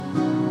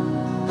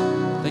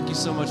thank you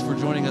so much for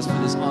joining us for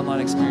this online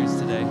experience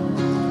today.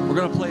 We're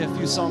going to play a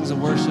few songs of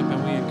worship,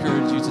 and we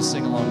encourage you to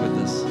sing along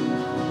with us.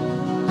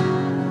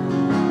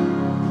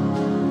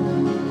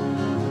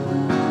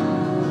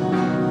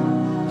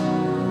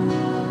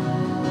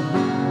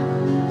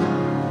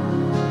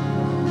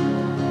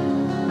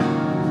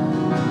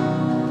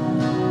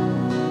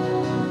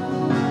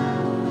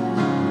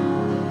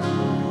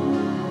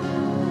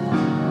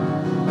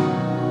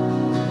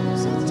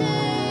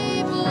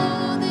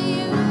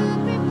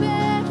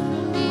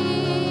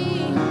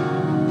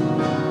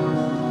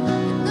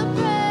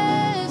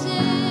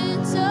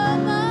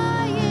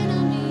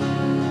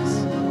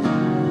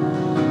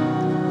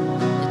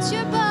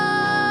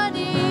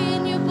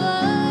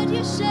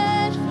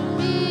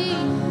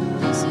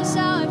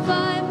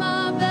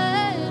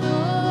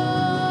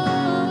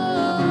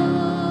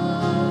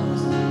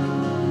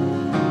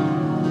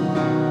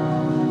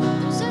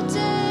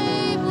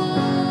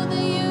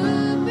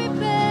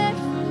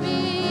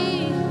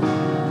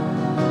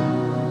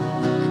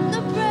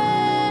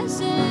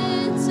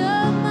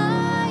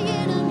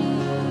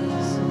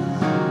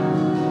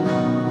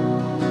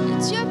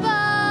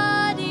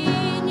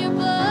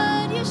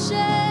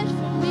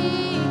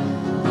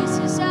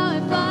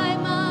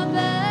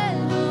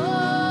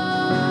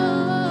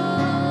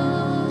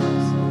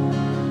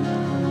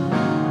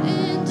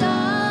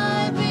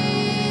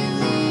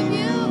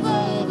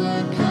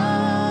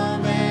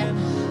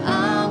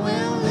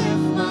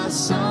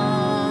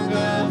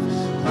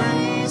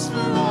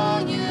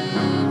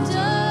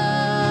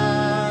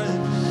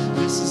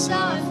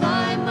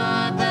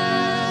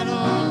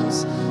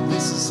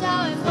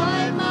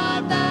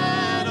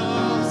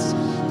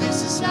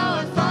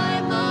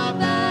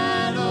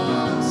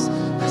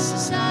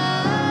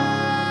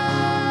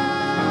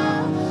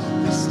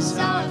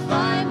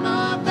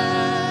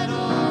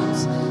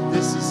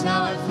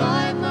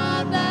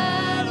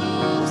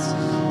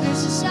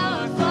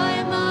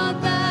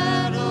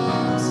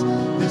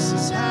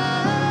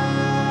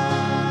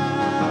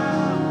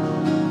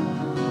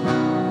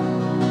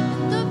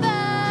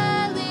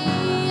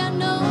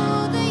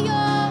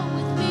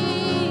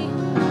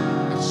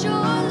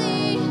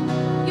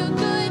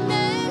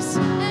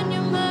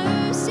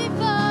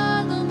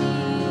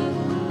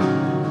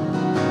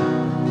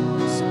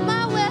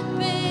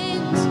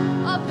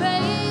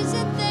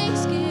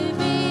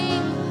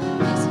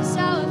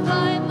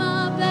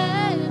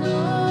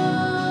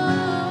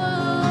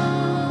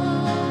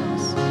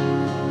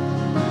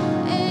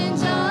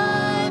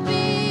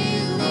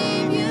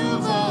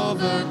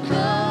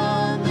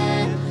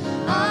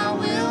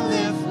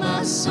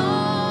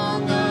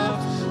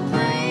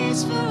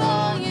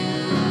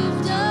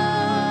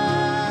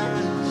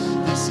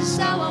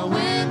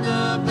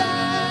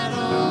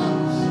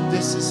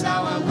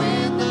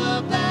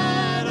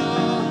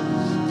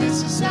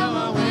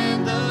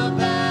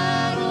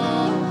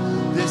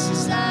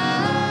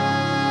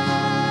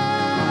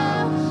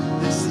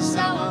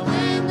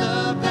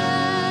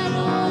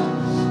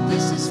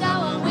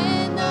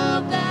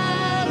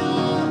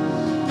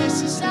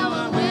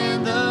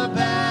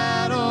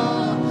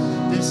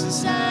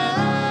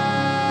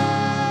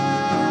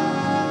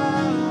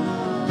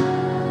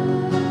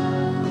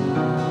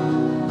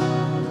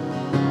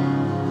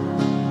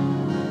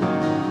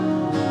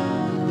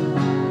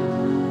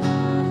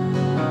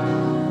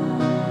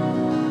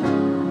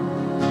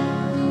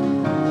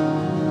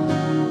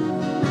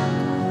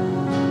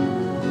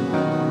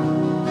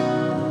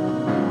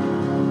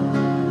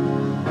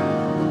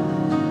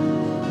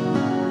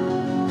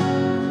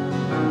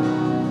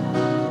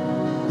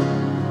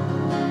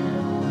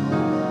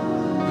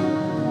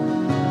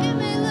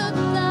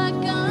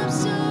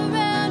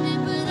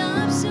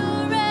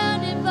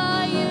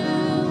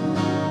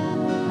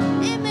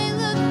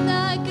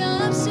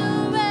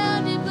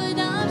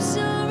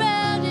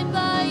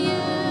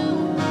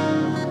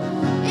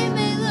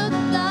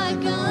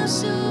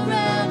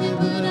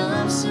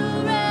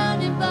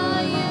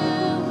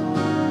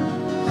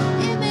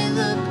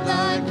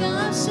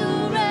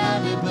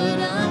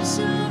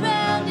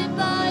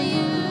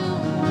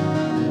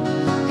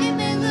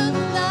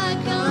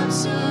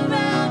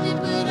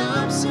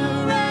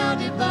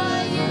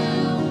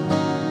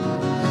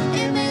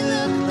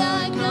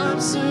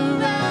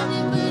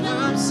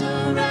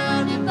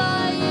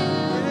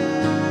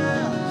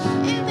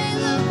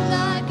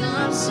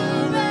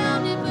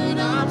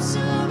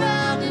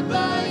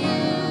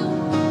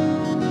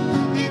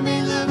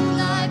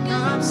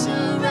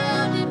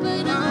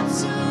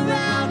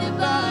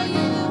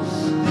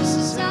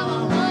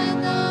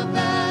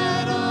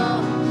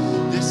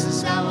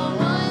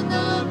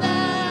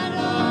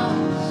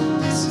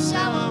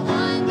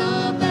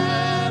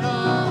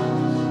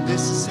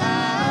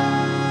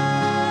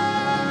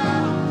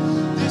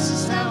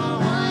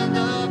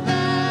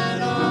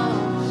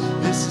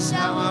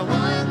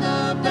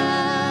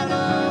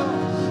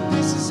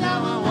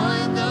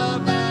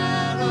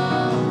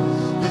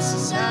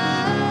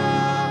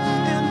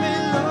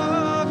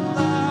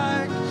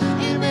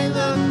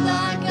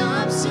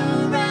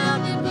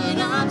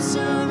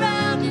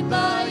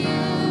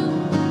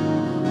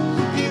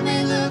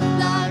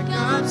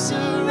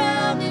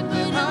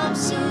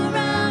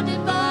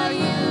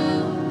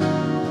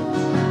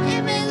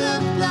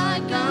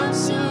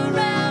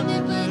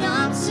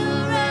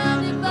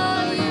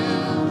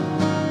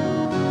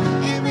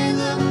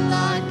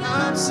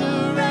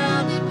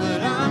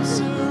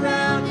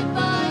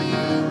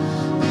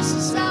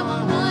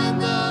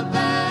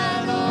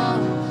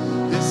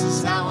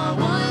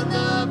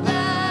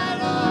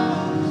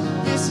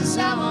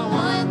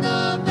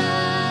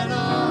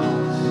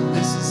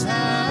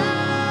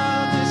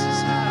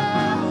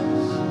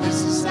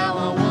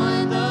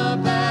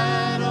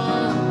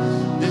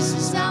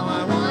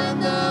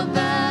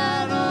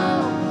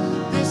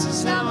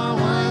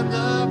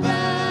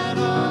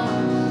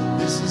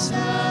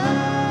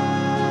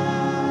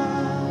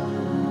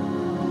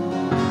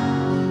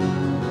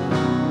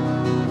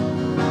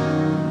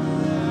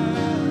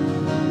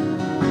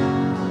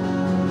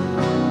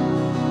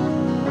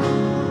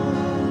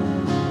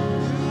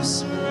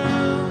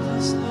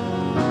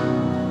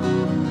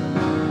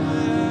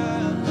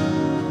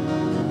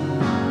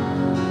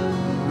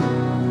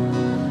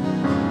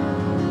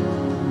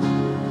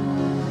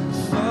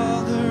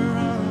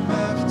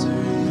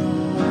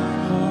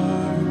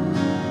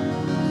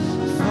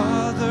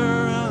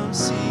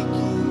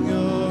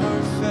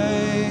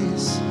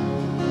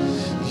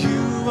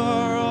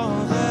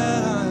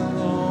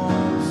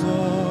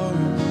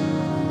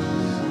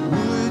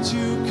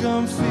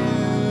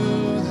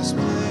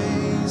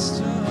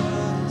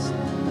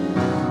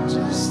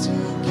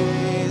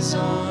 gaze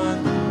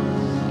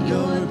on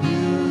your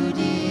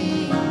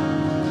beauty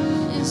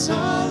is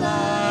all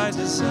I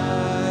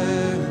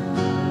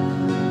desire.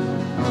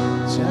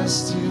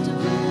 Just to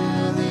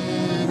dwell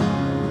in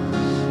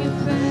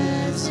your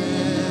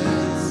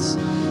presence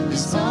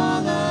is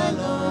all I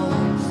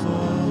long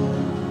for.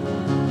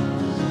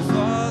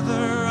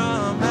 Father,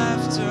 I'm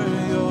after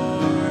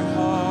your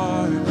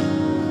heart.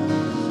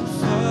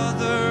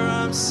 Father,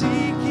 I'm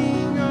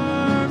seeking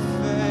your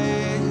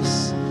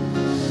face.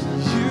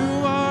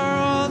 You are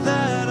all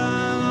that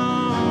I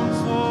long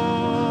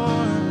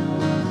for.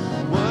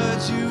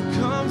 Would you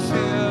come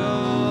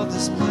fill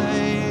this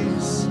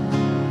place?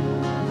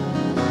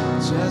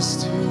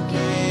 Just to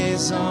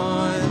gaze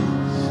on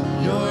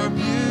your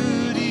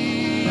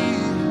beauty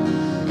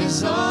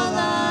is all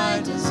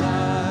I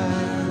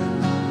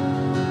desire.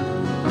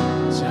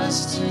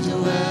 Just to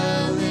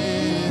dwell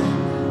in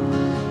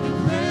your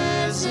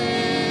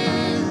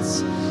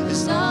presence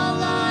is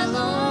all I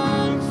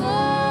long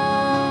for.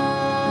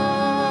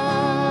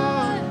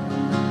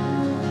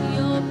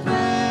 Your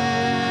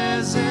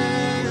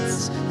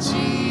presence,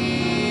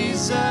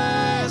 Jesus,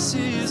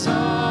 is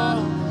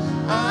all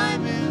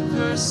I'm in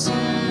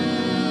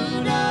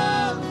pursuit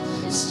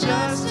of. It's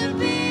just to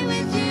be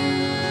with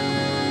you.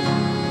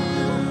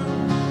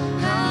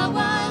 How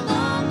I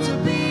long to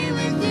be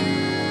with you.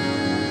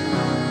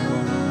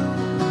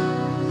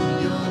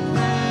 Your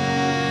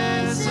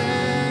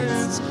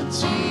presence,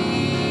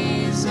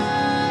 Jesus,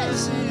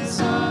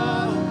 is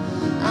all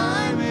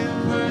I'm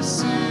in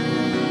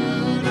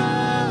pursuit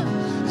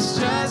of. It's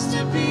just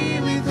to be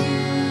with you.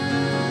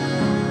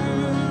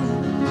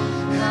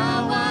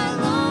 How I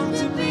long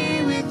to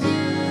be with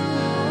you.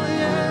 Oh,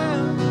 yeah.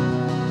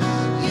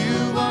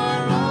 You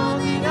are all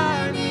that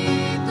I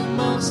need, the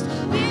most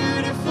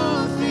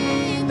beautiful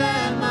thing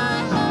that my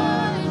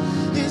heart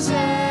has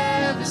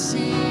ever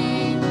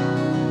seen.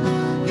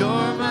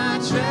 You're my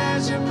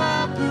treasure,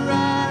 my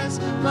prize,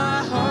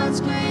 my heart's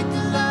great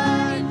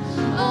delight.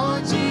 Oh,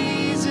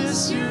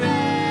 Jesus, you're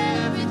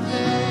everything.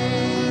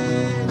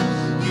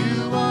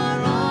 You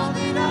are all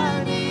that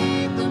I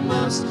need, the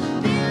most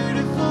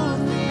beautiful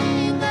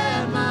thing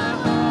that my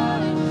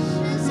heart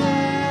has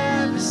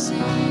ever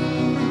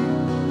seen.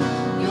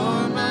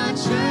 You're my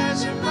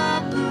treasure, my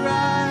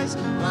prize,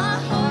 my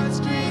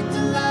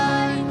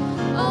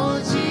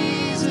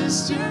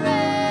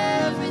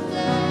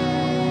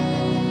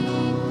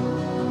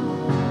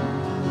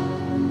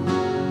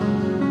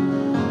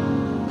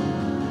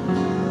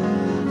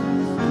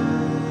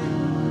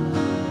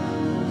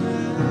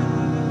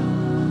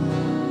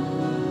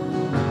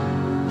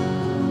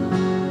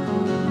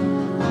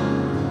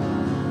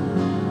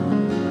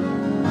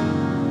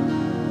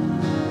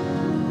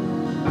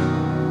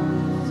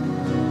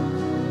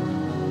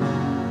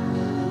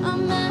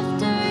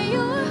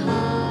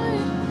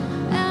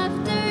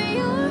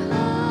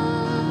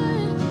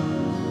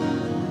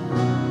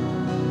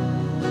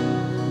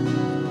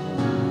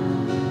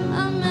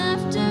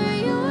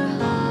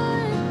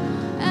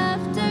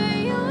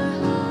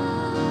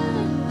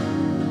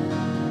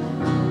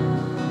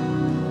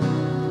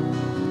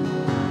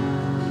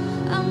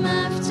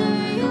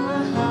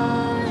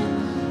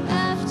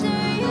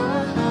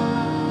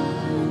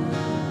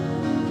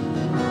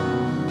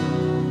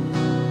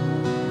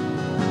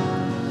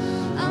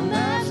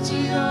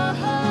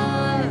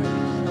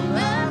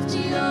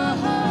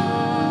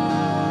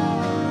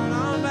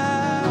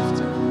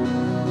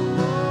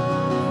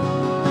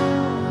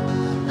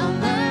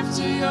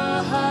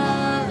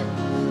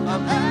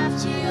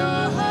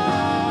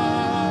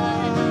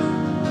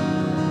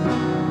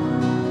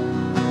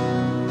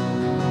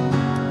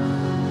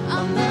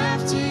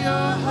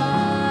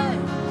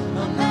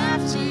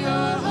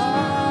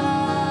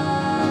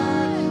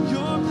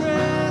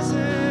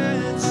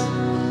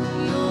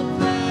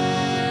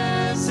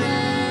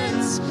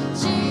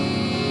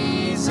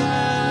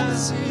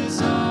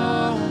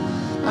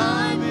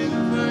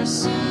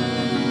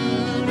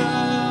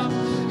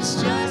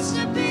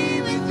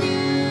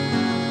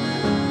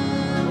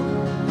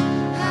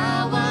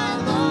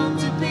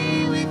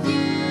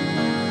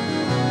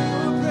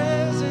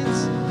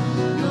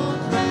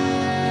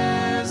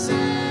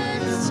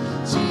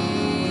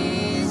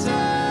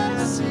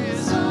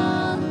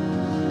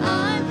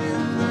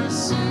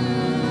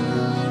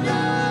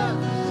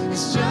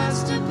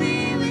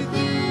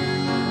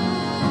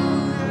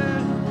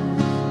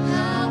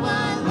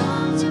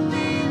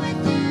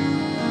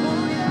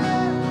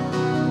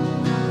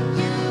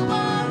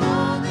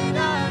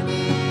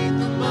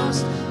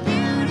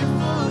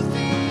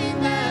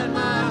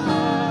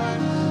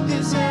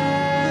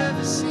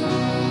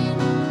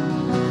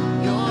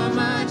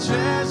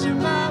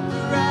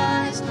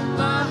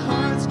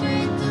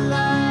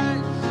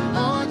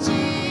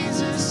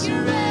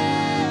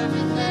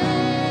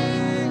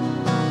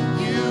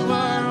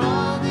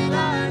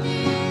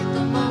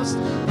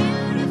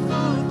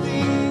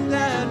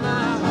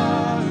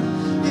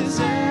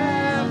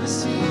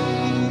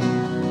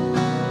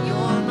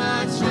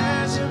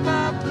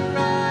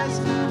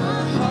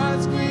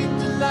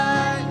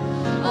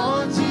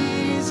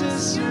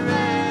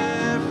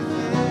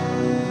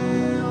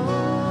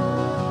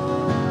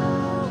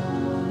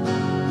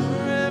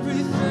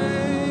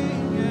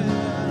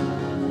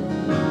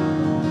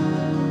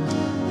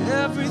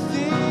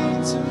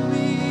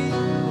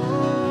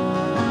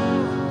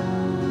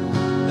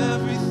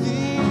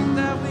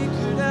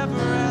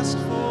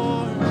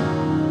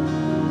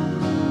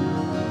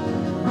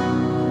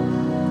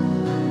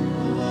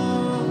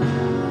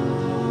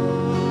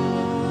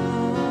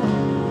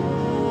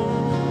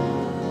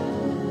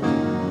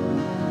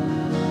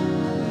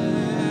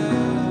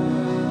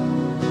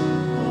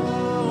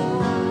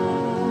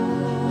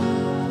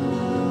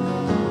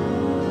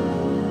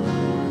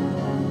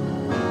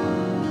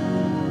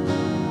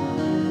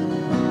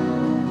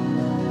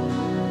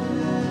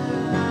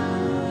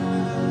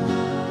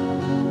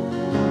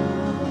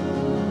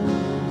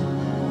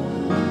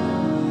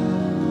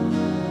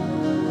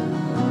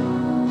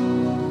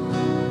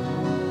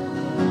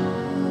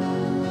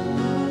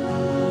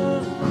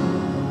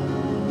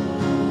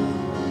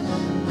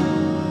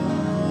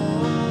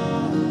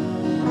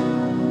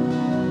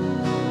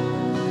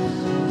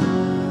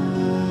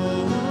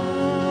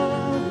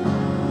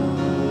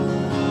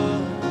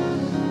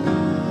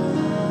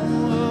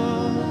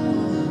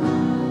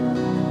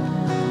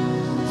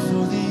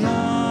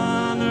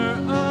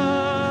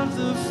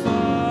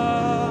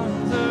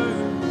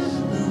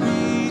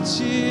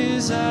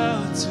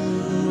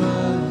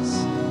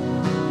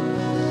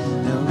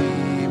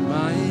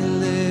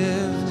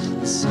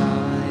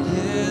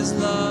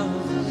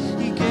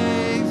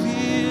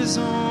His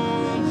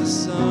only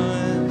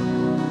Son,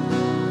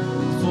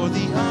 for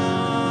the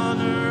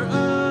honor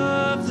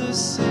of the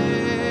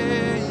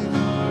Savior,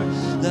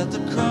 let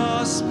the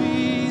cross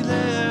be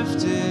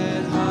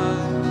lifted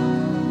high.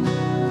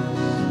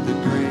 The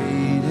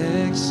great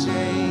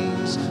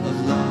exchange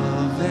of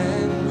love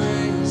and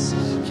grace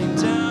came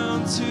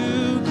down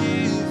to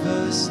give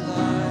us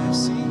life.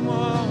 Sing,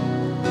 whoa.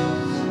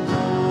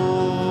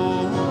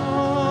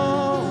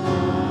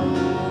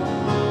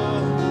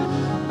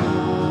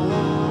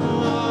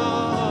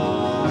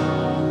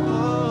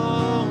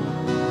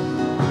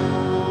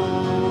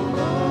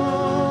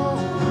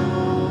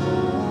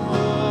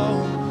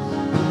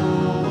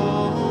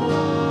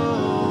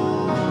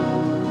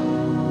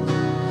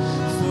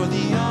 For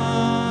the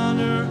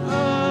honor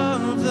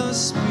of the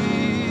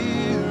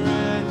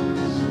Spirit,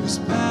 whose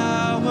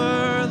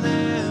power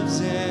lives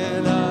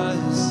in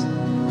us,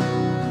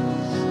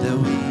 that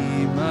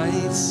we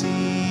might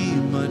see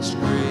much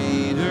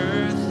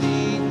greater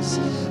things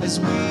as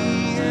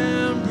we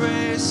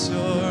embrace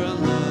your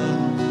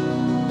love.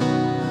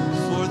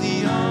 For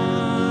the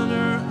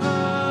honor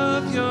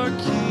of your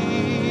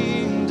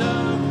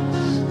kingdom,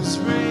 whose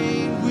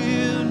reign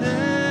will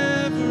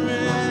never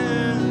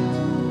end,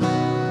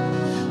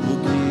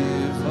 we'll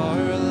give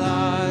our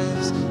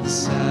lives a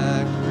sacrifice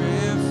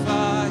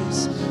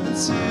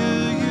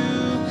until you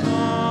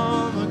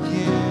come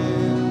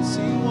again.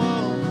 Sing,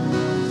 whoa,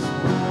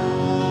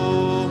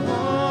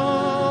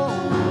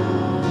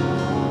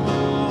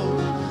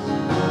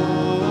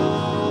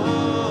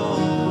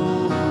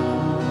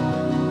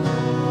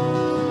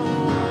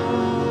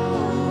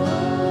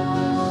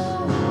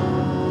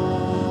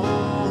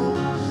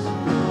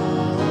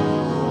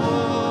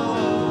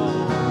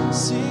 whoa,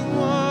 sing,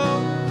 whoa.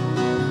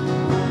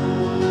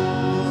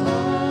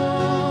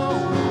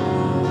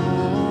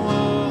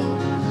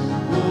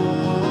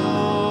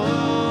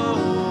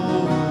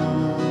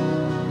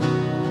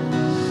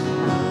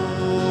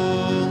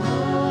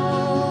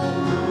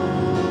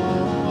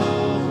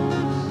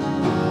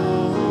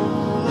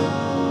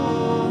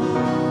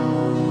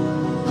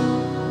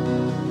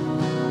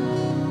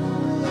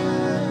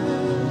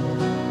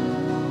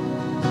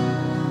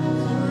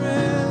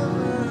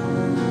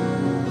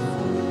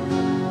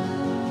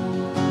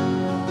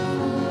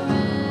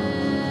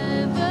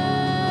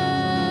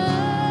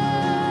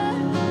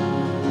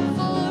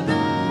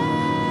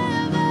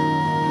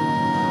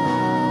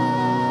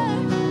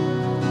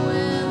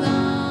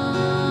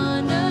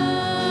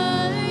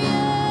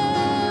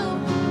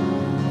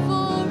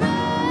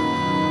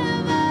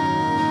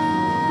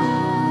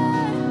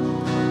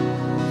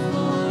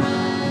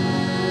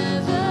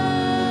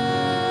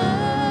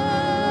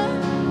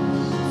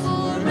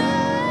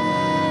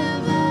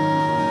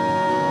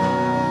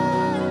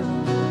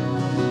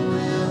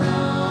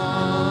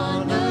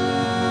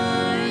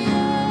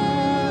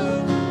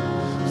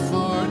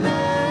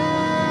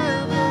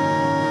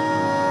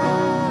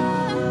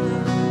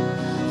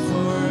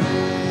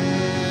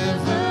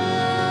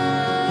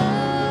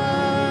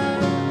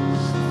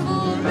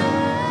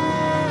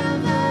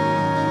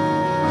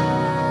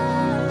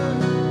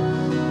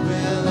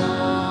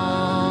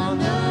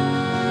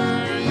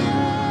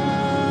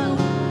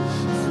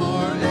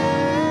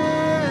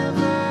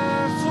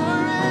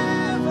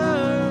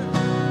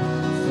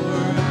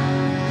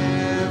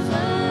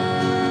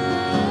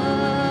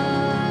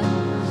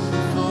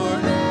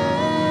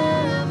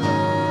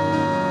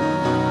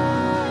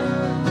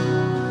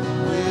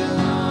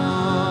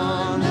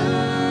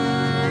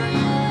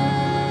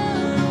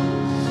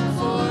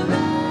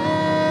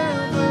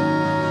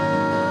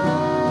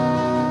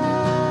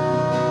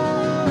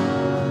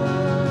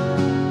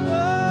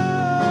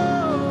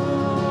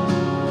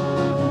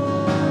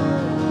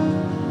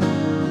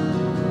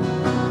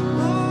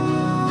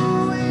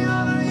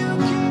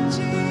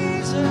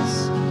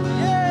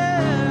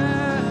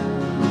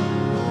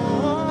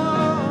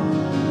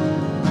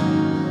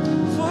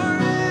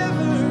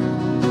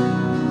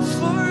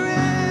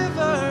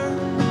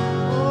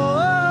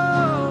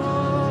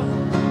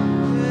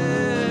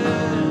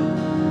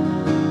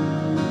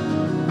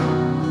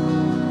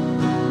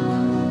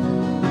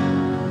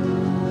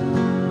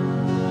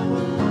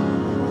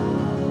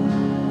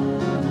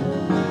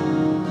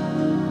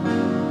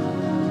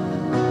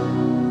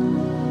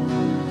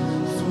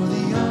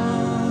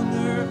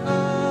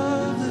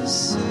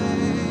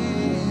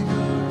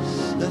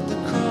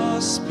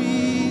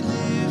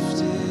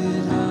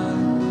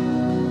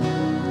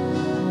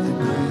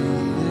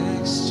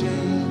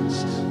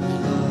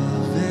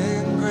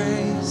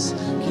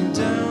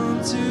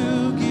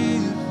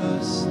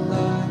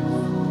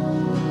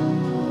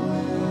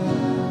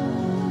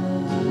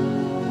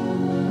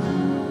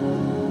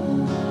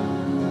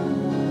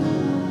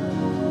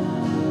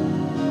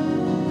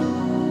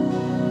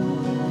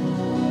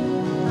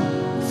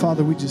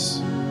 Father, we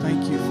just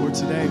thank you for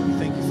today. We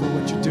thank you for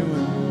what you're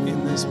doing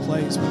in this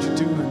place, what you're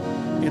doing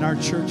in our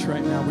church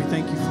right now. We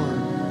thank you for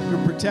your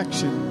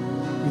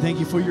protection. We thank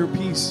you for your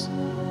peace.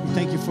 We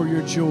thank you for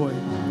your joy.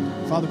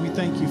 Father, we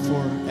thank you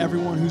for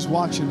everyone who's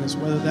watching this,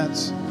 whether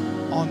that's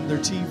on their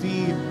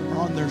TV or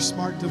on their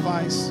smart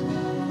device,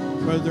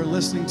 whether they're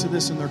listening to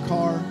this in their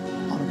car,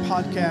 on a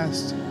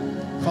podcast.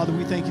 Father,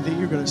 we thank you that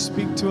you're going to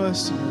speak to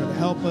us, and you're going to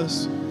help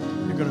us,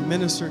 you're going to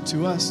minister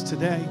to us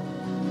today.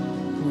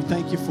 And we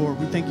thank you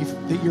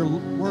that your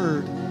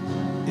word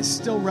is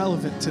still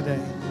relevant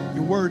today.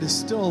 Your word is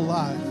still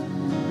alive.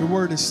 Your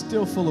word is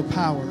still full of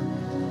power,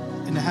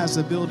 and it has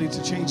the ability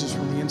to change us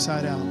from the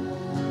inside out.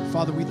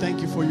 Father, we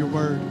thank you for your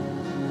word.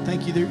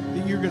 Thank you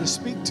that you're going to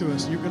speak to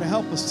us. You're going to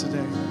help us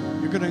today.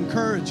 You're going to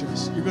encourage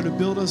us. You're going to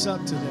build us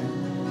up today.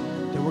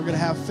 That we're going to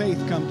have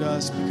faith come to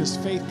us, because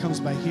faith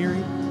comes by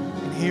hearing,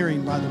 and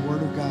hearing by the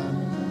word of God.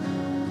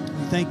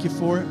 We thank you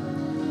for it.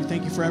 We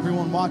thank you for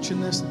everyone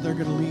watching this, that they're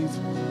going to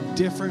leave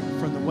different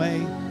from the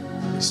way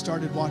they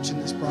started watching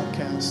this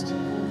broadcast.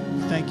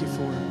 We thank you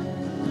for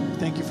it.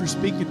 Thank you for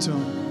speaking to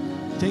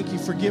them. Thank you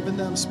for giving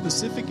them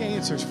specific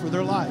answers for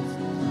their life,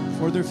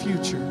 for their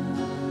future,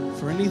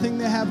 for anything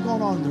they have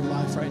going on in their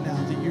life right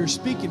now, that you're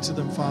speaking to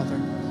them, Father.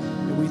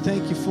 And we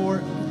thank you for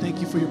it. We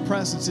thank you for your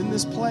presence in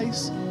this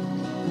place.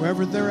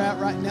 Wherever they're at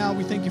right now,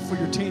 we thank you for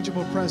your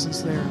tangible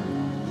presence there.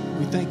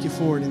 We thank you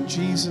for it in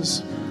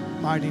Jesus'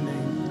 mighty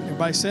name.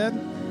 Everybody said?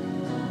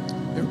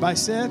 Everybody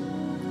said?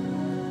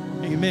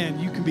 Amen.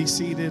 You can be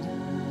seated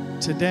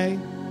today.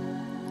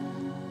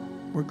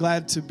 We're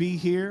glad to be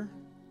here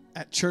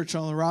at Church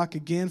on the Rock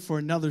again for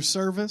another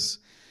service.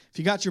 If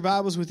you got your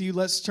Bibles with you,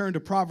 let's turn to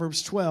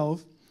Proverbs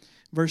 12,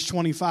 verse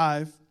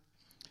 25.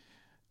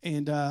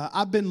 And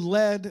I've been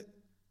led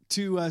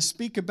to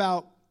speak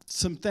about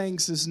some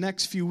things this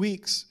next few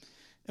weeks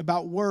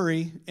about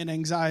worry and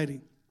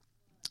anxiety.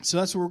 So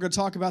that's what we're going to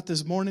talk about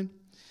this morning.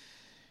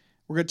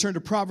 We're going to turn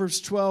to Proverbs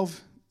 12,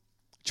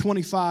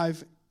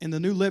 25 in the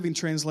New Living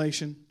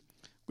Translation.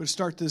 We're going to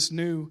start this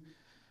new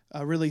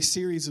really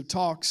series of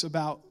talks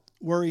about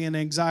worry and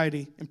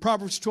anxiety. In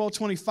Proverbs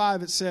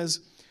 12:25, it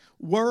says,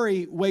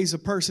 worry weighs a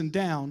person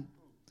down.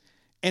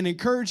 An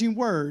encouraging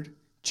word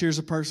cheers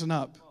a person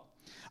up.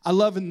 I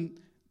love in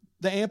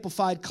the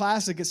Amplified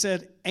Classic, it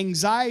said,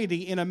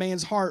 anxiety in a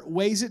man's heart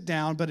weighs it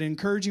down, but an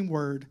encouraging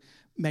word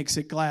makes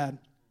it glad.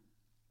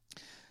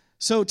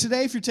 So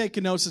today, if you're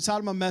taking notes, the title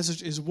of my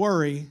message is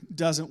Worry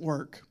Doesn't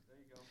Work.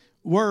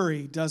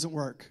 Worry doesn't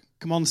work.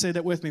 Come on and say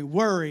that with me.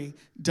 Worry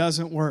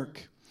doesn't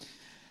work.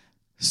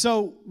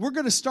 So we're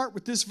going to start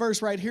with this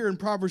verse right here in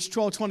Proverbs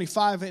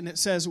 12:25, and it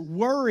says,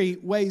 worry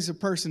weighs a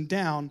person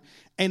down,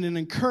 and an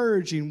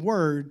encouraging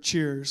word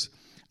cheers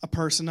a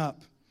person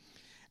up.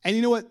 And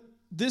you know what?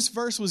 This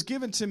verse was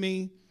given to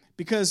me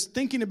because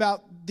thinking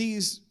about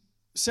these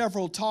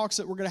several talks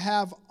that we're going to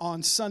have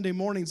on Sunday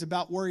mornings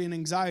about worry and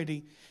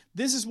anxiety,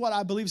 this is what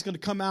I believe is going to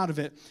come out of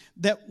it.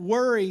 That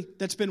worry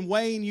that's been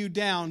weighing you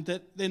down,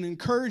 that an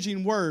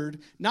encouraging word,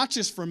 not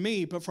just from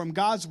me, but from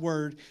God's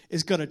word,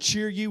 is going to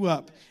cheer you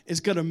up. It's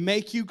going to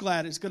make you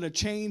glad. It's going to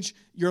change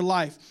your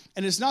life.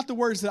 And it's not the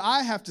words that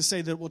I have to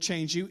say that will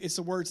change you. It's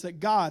the words that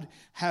God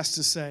has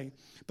to say.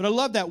 But I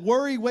love that.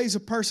 Worry weighs a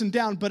person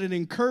down, but an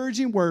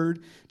encouraging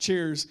word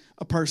cheers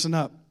a person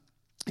up.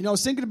 You know, I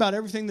was thinking about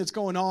everything that's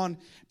going on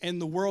in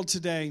the world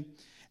today,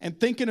 and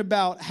thinking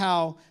about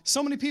how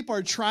so many people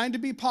are trying to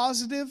be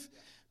positive,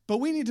 but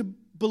we need to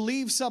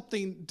believe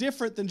something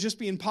different than just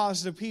being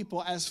positive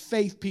people as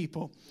faith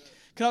people.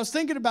 Because I was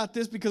thinking about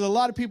this because a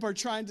lot of people are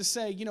trying to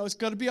say, you know, it's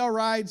going to be all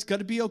right, it's going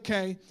to be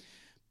okay.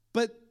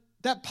 But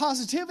that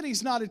positivity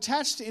is not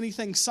attached to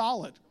anything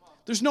solid.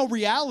 There's no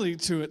reality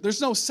to it.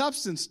 There's no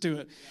substance to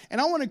it. And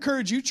I want to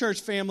encourage you,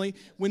 church family,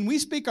 when we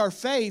speak our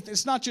faith,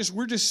 it's not just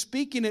we're just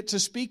speaking it to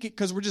speak it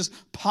because we're just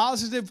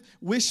positive,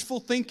 wishful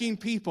thinking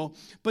people.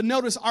 But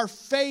notice our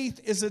faith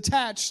is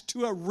attached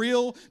to a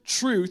real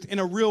truth and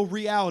a real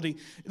reality.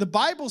 The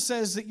Bible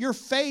says that your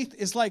faith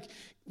is like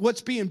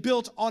what's being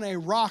built on a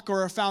rock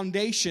or a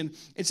foundation.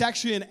 It's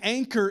actually an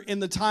anchor in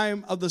the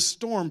time of the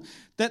storm.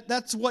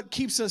 That's what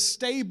keeps us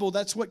stable.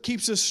 That's what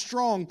keeps us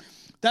strong.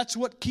 That's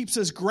what keeps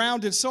us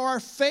grounded. So our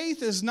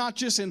faith is not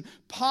just in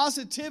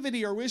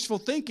positivity or wishful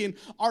thinking.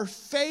 Our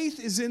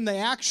faith is in the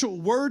actual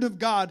Word of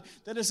God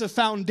that is a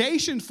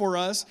foundation for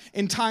us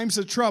in times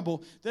of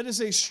trouble. That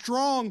is a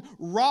strong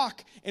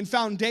rock and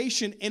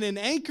foundation and an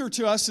anchor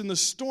to us in the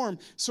storm.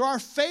 So our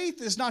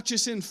faith is not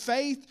just in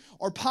faith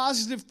or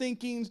positive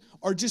thinking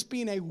or just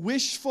being a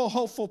wishful,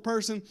 hopeful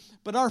person,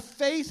 but our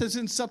faith is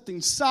in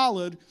something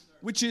solid,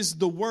 which is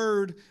the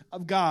Word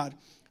of God.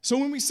 So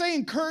when we say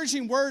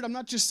encouraging word, I'm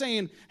not just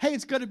saying, hey,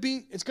 it's going to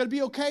be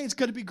okay, it's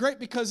going to be great,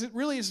 because it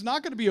really is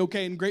not going to be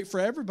okay and great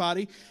for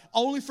everybody,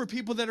 only for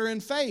people that are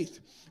in faith.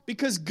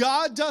 Because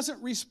God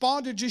doesn't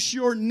respond to just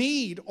your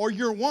need or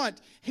your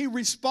want. He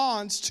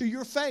responds to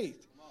your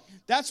faith.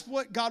 That's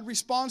what God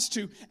responds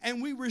to.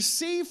 And we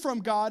receive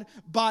from God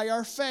by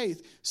our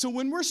faith. So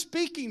when we're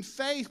speaking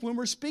faith, when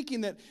we're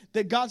speaking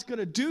that God's going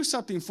to do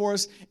something for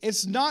us,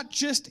 it's not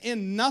just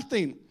in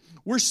nothing.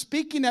 We're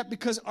speaking that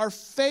because our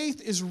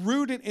faith is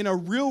rooted in a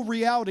real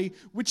reality,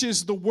 which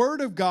is the Word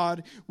of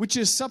God, which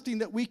is something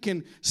that we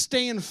can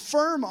stand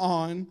firm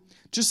on,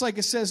 just like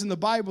it says in the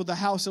Bible, the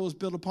house that was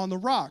built upon the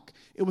rock.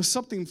 It was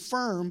something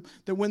firm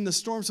that when the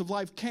storms of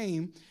life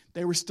came,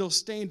 they were still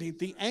standing.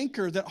 The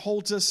anchor that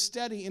holds us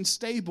steady and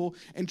stable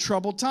in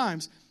troubled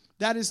times.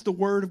 That is the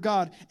word of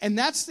God. And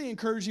that's the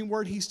encouraging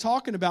word he's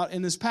talking about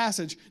in this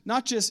passage.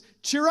 Not just,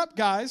 cheer up,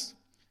 guys.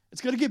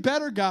 It's going to get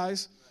better,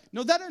 guys.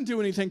 No, that doesn't do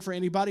anything for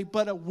anybody.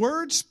 But a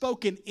word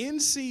spoken in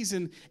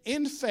season,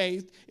 in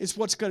faith, is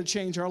what's going to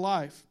change our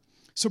life.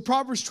 So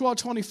Proverbs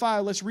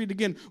 12:25, let's read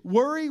again.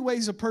 Worry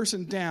weighs a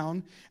person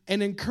down.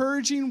 An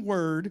encouraging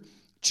word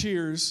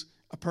cheers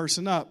a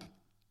person up.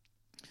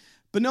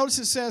 But notice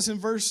it says in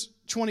verse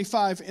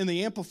 25 in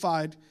the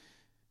Amplified,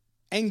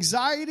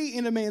 anxiety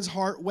in a man's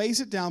heart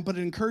weighs it down, but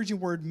an encouraging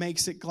word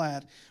makes it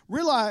glad.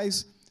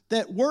 Realize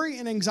that worry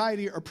and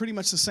anxiety are pretty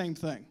much the same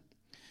thing.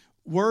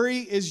 Worry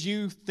is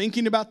you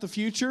thinking about the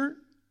future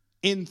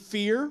in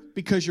fear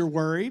because you're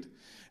worried.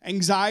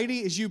 Anxiety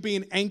is you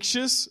being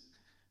anxious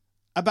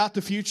about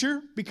the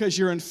future because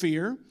you're in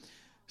fear.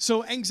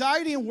 So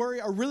anxiety and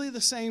worry are really the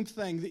same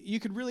thing. That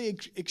you could really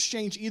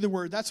exchange either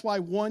word. That's why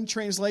one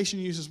translation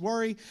uses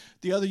worry,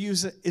 the other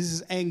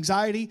uses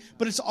anxiety.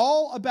 But it's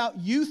all about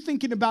you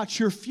thinking about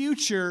your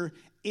future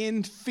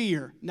in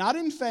fear, not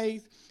in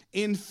faith,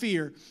 in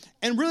fear.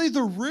 And really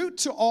the root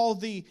to all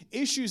the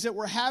issues that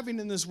we're having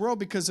in this world,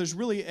 because there's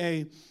really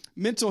a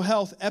mental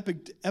health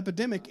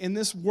epidemic in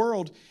this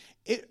world,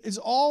 it is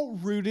all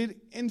rooted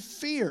in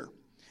fear.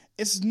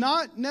 It's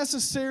not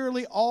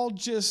necessarily all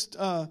just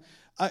a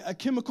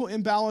chemical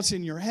imbalance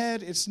in your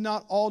head. It's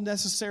not all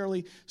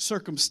necessarily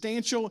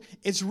circumstantial.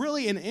 It's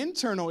really an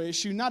internal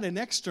issue, not an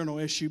external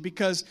issue,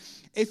 because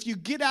if you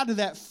get out of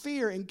that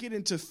fear and get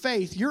into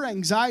faith, your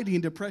anxiety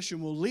and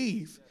depression will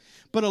leave.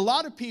 But a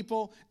lot of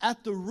people,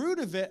 at the root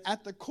of it,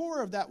 at the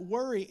core of that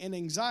worry and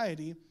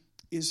anxiety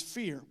is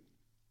fear.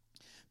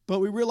 But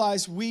we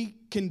realize we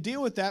can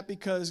deal with that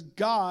because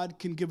God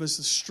can give us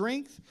the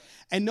strength.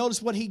 And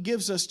notice what he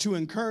gives us to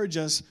encourage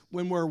us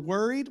when we're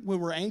worried, when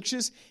we're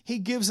anxious. He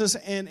gives us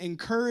an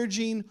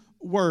encouraging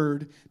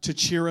word to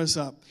cheer us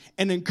up.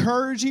 An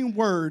encouraging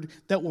word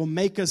that will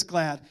make us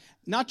glad.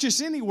 Not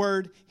just any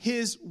word,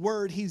 his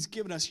word he's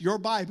given us, your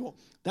Bible.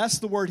 That's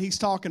the word he's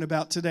talking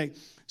about today.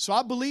 So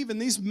I believe in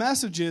these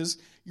messages,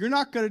 you're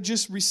not going to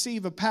just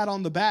receive a pat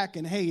on the back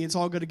and, hey, it's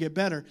all going to get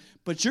better.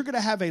 But you're going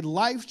to have a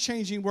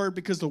life-changing word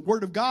because the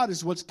word of God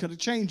is what's going to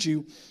change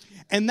you.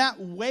 And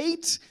that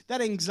weight, that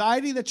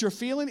anxiety that you're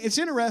feeling, it's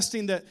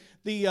interesting that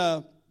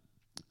the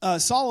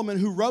Solomon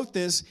who wrote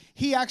this,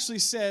 he actually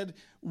said,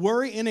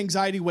 worry and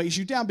anxiety weighs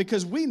you down,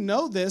 because we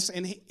know this,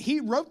 and he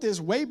wrote this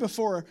way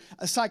before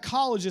a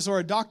psychologist or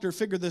a doctor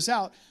figured this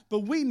out, but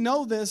we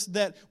know this,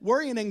 that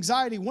worry and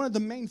anxiety, one of the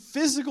main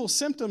physical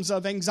symptoms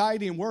of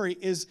anxiety and worry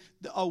is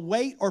a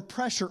weight or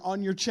pressure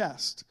on your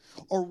chest,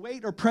 or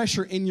weight or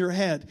pressure in your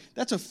head.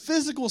 That's a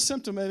physical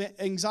symptom of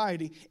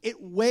anxiety. It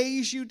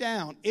weighs you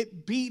down.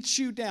 It beats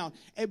you down.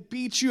 It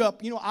beats you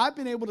up. You know, I've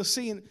been able to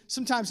see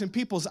sometimes in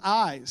people's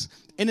eyes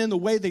and in the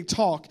way they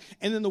talk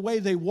and in the way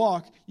they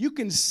walk, you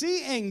can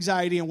see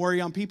anxiety and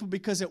worry on people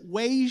because it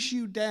weighs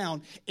you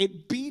down.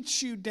 It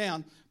beats you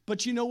down.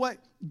 But you know what?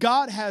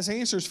 God has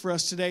answers for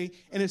us today,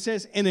 and it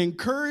says an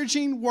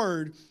encouraging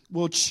word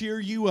will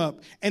cheer you up.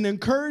 An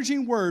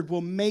encouraging word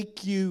will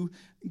make you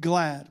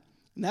glad.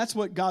 And that's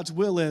what God's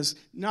will is.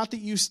 Not that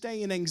you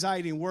stay in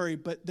anxiety and worry,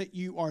 but that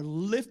you are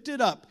lifted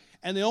up.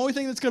 And the only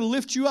thing that's going to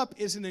lift you up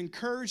is an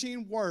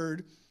encouraging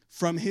word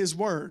from his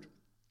word.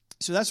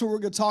 So that's what we're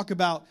going to talk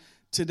about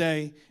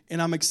today,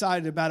 and I'm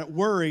excited about it.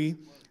 Worry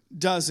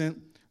doesn't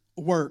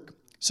work.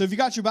 So if you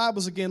got your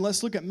Bibles again,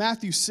 let's look at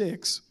Matthew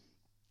 6,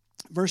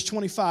 verse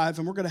 25,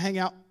 and we're going to hang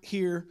out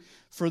here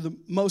for the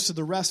most of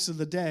the rest of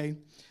the day.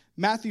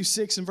 Matthew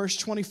 6 and verse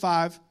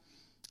 25.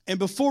 And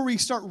before we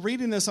start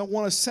reading this, I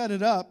want to set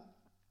it up.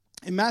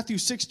 In Matthew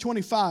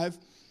 6:25,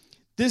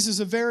 this is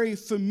a very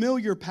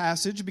familiar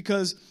passage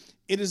because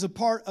it is a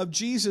part of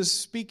Jesus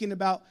speaking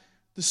about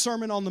the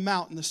Sermon on the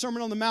Mount. And the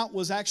Sermon on the Mount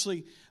was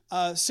actually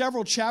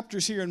several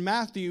chapters here in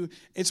Matthew.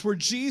 It's where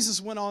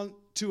Jesus went on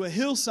to a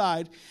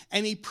hillside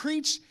and he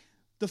preached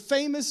the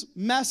famous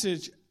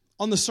message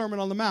on the Sermon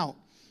on the Mount.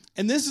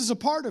 And this is a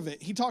part of it.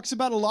 He talks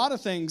about a lot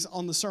of things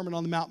on the Sermon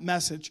on the Mount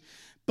message.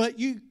 But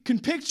you can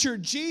picture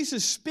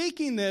Jesus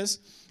speaking this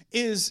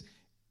is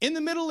in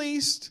the Middle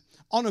East,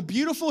 on a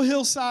beautiful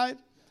hillside,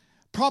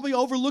 probably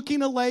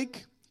overlooking a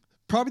lake,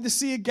 probably the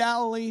Sea of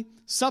Galilee,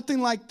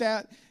 something like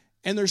that.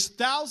 And there's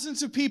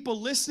thousands of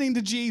people listening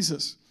to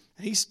Jesus.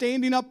 And he's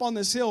standing up on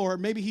this hill, or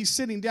maybe he's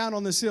sitting down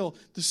on this hill,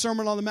 the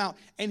Sermon on the Mount.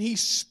 And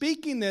he's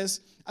speaking this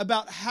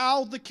about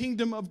how the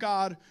kingdom of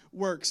God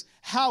works,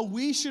 how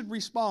we should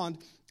respond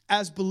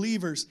as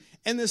believers.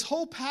 And this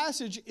whole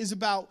passage is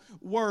about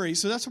worry.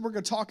 So that's what we're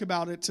going to talk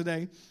about it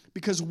today,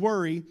 because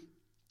worry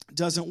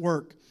doesn't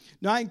work.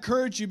 Now, I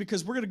encourage you,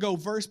 because we're going to go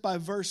verse by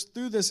verse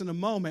through this in a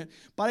moment,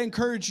 but I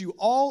encourage you,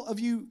 all of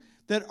you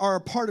that are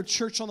a part of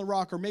Church on the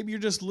Rock, or maybe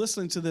you're just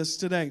listening to this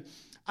today,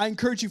 I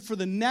encourage you for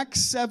the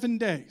next 7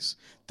 days,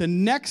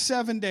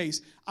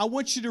 I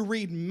want you to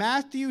read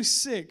Matthew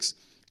 6,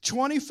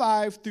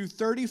 25 through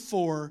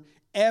 34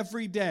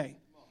 every day.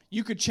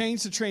 You could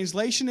change the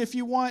translation if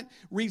you want,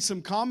 read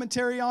some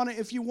commentary on it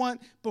if you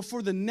want. But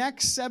for the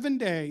next 7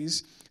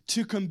 days,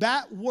 to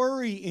combat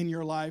worry in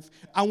your life,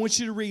 I want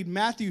you to read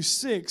Matthew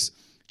 6,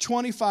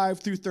 25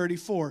 through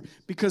 34,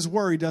 because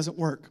worry doesn't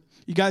work.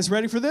 You guys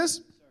ready for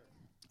this?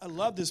 I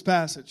love this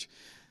passage.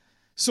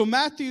 So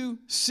Matthew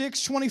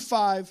 6,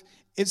 25,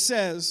 it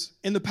says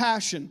in the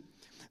Passion,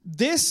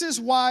 "This is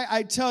why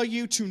I tell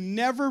you to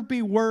never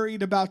be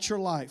worried about your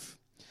life.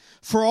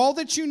 For all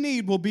that you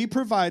need will be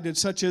provided,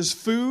 such as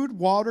food,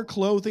 water,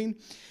 clothing,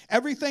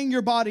 everything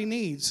your body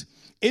needs.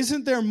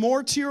 Isn't there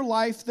more to your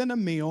life than a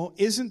meal?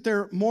 Isn't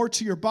there more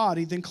to your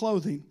body than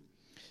clothing?"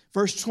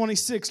 Verse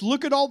 26,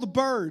 "Look at all the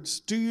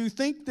birds. Do you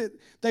think that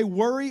they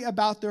worry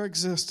about their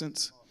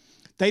existence?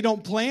 They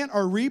don't plant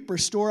or reap or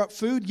store up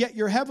food, yet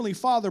your heavenly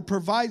Father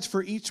provides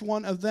for each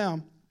one of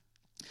them.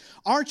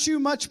 Aren't you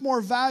much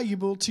more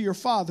valuable to your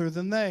Father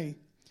than they?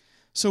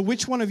 So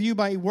which one of you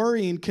by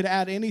worrying could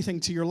add anything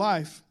to your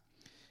life?"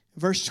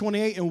 Verse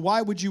 28, "And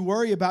why would you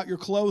worry about your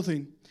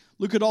clothing?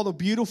 Look at all the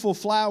beautiful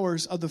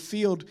flowers of the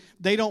field.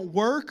 They don't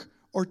work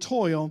or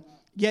toil,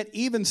 yet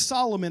even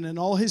Solomon in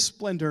all his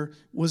splendor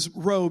was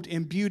robed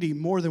in beauty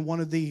more than one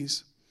of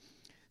these.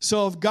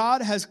 So if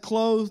God has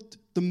clothed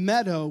the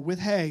meadow with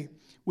hay,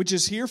 which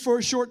is here for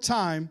a short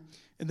time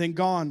and then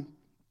gone,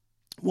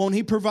 won't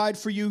he provide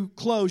for you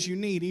clothes you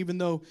need, even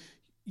though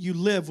you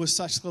live with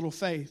such little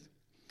faith?"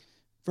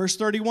 Verse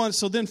 31,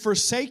 "So then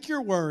forsake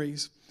your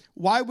worries.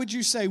 Why would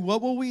you say,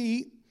 what will we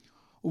eat?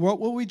 Or what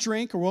will we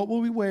drink? Or what will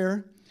we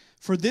wear?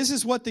 For this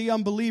is what the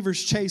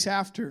unbelievers chase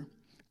after.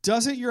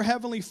 Doesn't your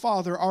heavenly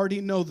Father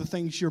already know the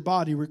things your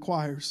body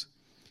requires?"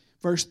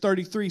 Verse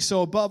 33,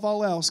 "So above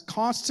all else,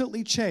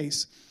 constantly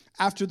chase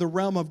after the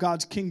realm of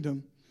God's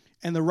kingdom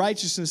and the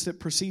righteousness that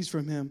proceeds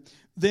from him.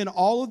 Then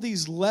all of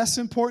these less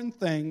important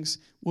things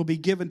will be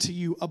given to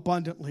you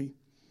abundantly.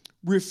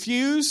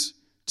 Refuse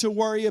to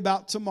worry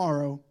about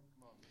tomorrow,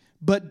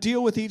 but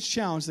deal with each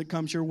challenge that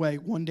comes your way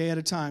one day at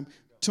a time.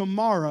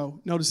 Tomorrow,"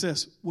 notice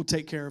this, "will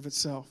take care of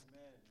itself."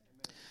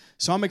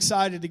 So I'm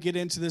excited to get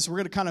into this. We're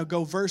going to kind of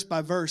go verse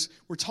by verse.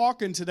 We're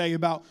talking today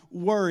about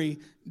worry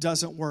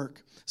doesn't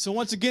work. So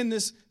once again,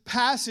 this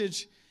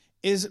passage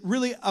is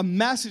really a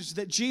message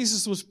that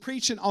Jesus was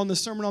preaching on the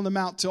Sermon on the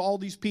Mount to all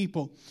these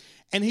people.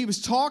 And he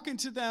was talking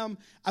to them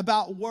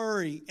about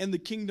worry in the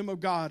kingdom of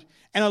God.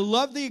 And I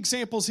love the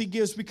examples he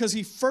gives because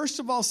he first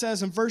of all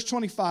says in verse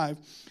 25,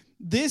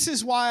 "This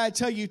is why I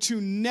tell you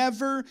to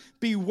never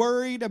be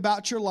worried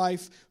about your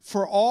life,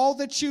 for all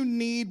that you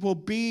need will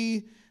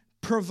be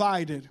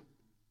provided."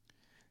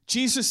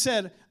 Jesus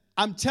said,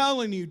 I'm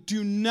telling you,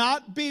 do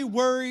not be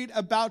worried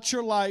about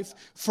your life,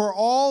 for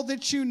all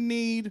that you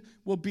need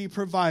will be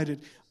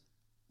provided.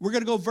 We're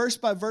going to go verse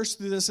by verse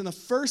through this. And the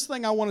first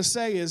thing I want to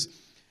say is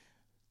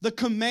the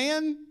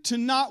command to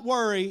not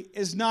worry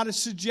is not a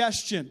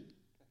suggestion.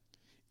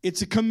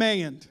 It's a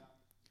command.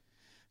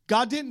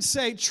 God didn't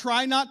say,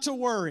 try not to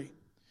worry.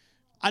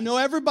 I know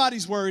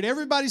everybody's worried.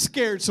 Everybody's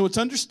scared, so it's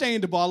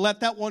understandable. I'll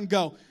let that one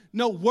go.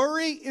 No,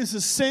 worry is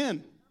a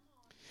sin.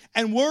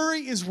 And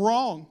worry is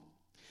wrong.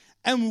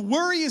 And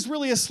worry is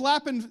really a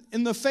slap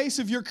in the face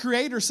of your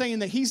Creator saying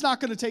that He's not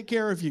going to take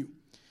care of you.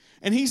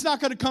 And He's not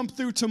going to come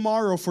through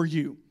tomorrow for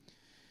you.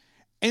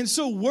 And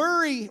so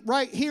worry,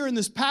 right here in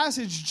this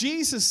passage,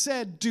 Jesus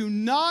said, do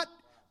not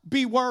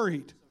be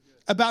worried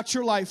about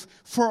your life,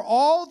 for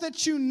all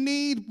that you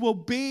need will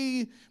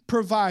be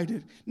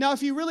provided. Now,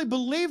 if you really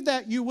believe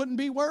that, you wouldn't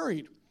be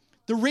worried.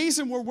 The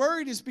reason we're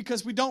worried is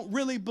because we don't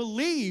really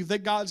believe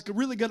that God's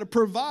really going to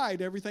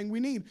provide everything we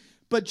need.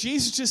 But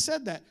Jesus just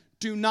said that.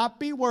 Do not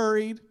be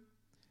worried,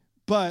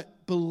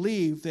 but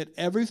believe that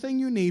everything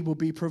you need will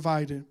be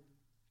provided.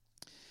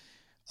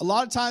 A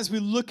lot of times we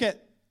look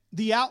at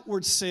the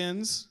outward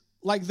sins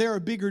like they're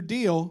a bigger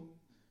deal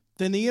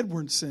than the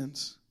inward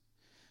sins.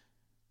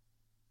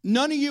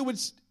 None of you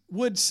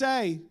would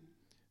say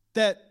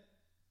that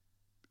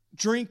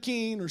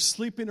drinking or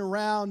sleeping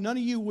around, none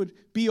of you would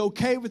be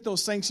okay with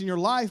those things in your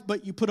life,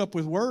 but you put up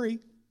with worry.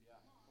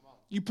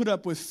 You put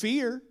up with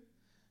fear.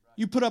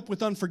 You put up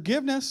with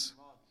unforgiveness.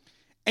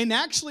 And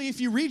actually,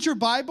 if you read your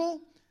Bible,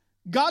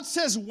 God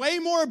says way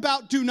more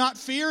about do not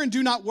fear and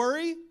do not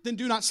worry than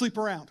do not sleep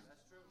around.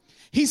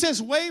 He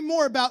says way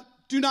more about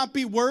do not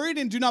be worried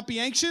and do not be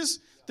anxious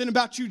than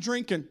about you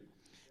drinking.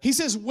 He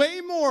says way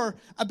more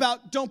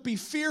about don't be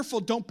fearful,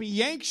 don't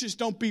be anxious,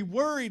 don't be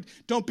worried,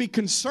 don't be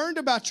concerned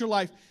about your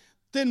life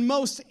than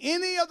most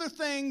any other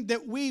thing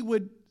that we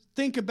would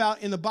think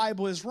about in the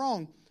Bible is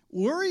wrong.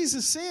 Worry is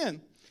a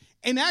sin.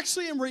 And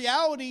actually, in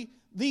reality,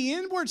 the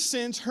inward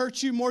sins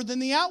hurt you more than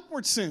the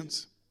outward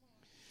sins.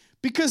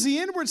 Because the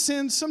inward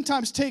sins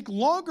sometimes take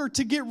longer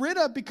to get rid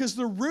of because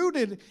they're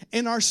rooted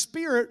in our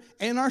spirit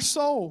and our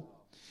soul.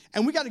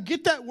 And we got to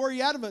get that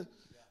worry out of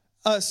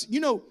us.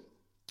 You know,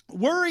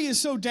 worry is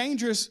so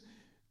dangerous.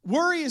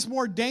 Worry is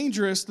more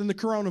dangerous than the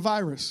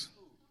coronavirus.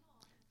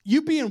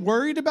 You being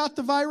worried about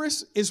the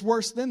virus is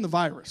worse than the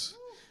virus.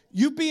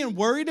 You being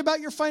worried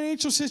about your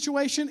financial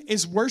situation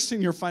is worse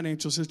than your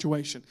financial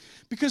situation.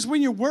 Because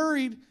when you're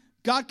worried,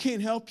 God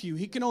can't help you.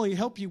 He can only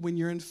help you when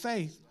you're in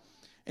faith.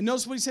 And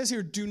notice what he says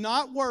here. Do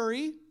not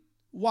worry.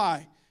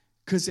 Why?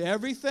 Because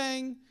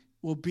everything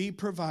will be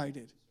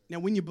provided. Now,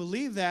 when you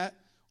believe that,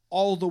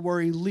 all the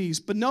worry leaves.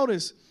 But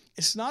notice,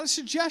 it's not a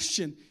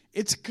suggestion.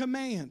 It's a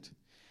command.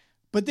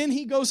 But then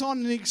he goes on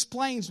and he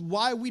explains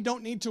why we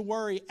don't need to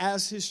worry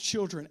as his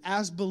children,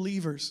 as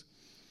believers.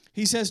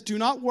 He says, do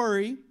not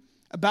worry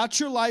about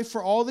your life,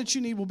 for all that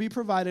you need will be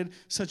provided,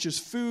 such as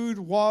food,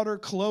 water,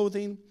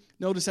 clothing.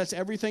 Notice that's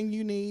everything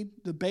you need,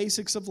 the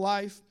basics of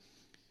life.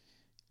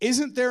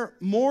 Isn't there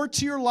more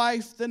to your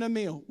life than a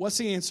meal? What's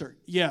the answer?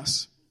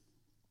 Yes.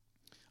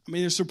 I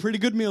mean, there's some pretty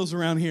good meals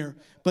around here,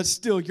 but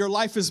still, your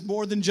life is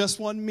more than just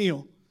one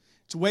meal.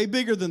 It's way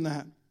bigger than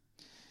that.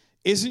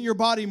 Isn't your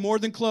body more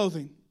than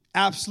clothing?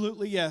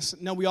 Absolutely, yes.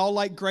 Now, we all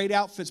like great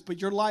outfits, but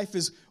your life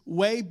is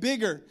way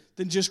bigger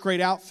than just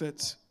great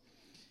outfits.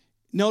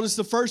 Notice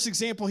the first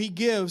example he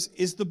gives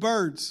is the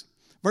birds.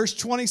 Verse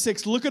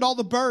 26, look at all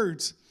the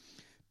birds.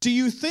 Do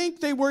you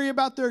think they worry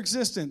about their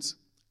existence?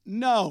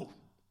 No,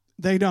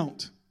 they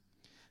don't.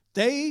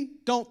 They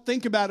don't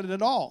think about it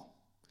at all.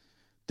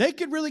 They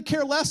could really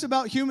care less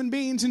about human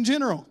beings in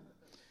general.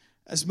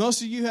 As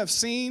most of you have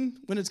seen,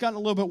 when it's gotten a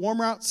little bit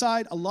warmer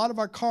outside, a lot of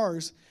our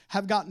cars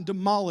have gotten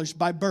demolished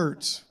by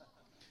birds.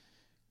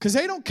 Because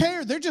they don't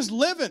care. They're just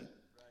living.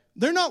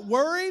 They're not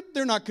worried.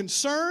 They're not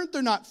concerned.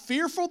 They're not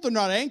fearful. They're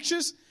not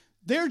anxious.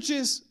 They're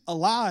just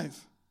alive.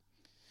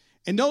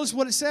 And notice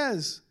what it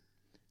says.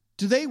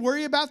 Do they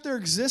worry about their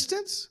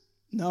existence?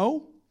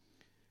 No.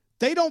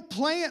 They don't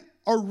plant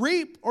or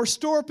reap or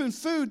store up in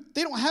food.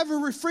 They don't have a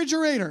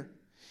refrigerator.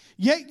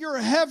 Yet your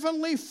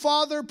heavenly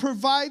Father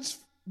provides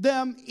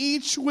them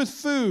each with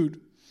food.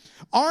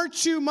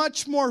 Aren't you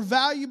much more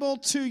valuable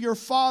to your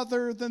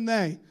Father than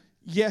they?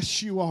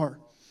 Yes, you are.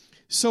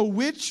 So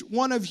which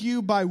one of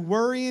you by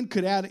worrying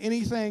could add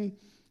anything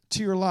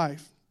to your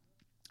life?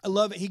 I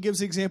love it. He gives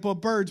the example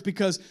of birds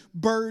because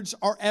birds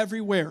are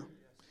everywhere.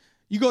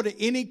 You go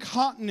to any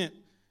continent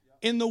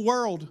in the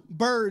world,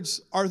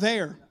 birds are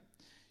there.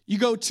 You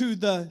go to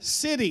the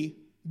city,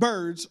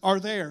 birds are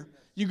there.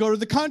 You go to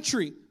the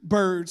country,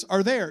 birds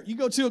are there. You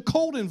go to a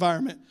cold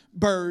environment,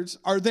 birds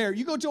are there.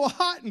 You go to a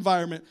hot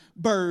environment,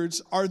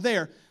 birds are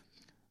there.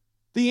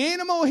 The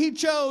animal he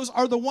chose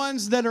are the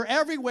ones that are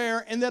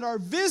everywhere and that are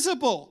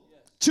visible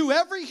to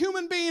every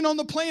human being on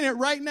the planet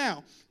right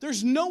now.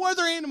 There's no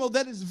other animal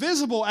that is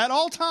visible at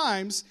all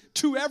times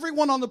to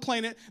everyone on the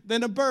planet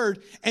than a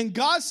bird. And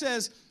God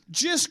says,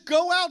 just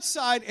go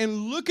outside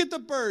and look at the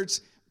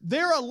birds.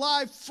 They're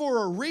alive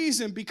for a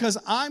reason because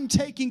I'm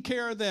taking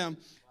care of them.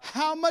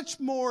 How much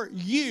more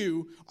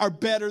you are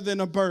better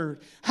than a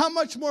bird? How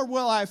much more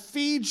will I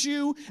feed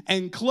you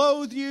and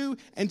clothe you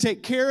and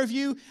take care of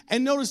you?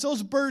 And notice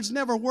those birds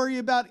never worry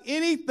about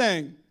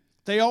anything.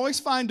 They always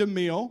find a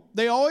meal.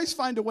 They always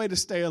find a way to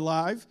stay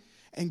alive.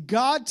 And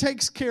God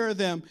takes care of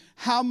them.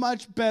 How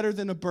much better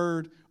than a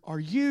bird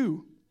are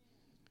you?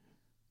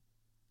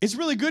 It's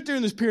really good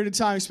during this period of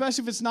time,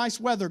 especially if it's nice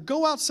weather.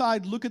 Go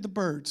outside, look at the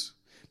birds.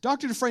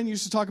 Dr. Dufresne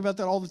used to talk about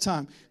that all the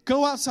time.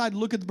 Go outside,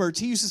 look at the birds.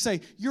 He used to say,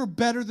 you're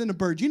better than a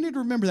bird. You need to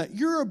remember that.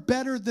 You're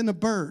better than a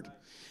bird.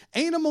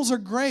 Animals are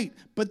great,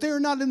 but they are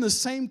not in the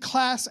same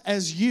class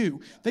as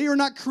you. They are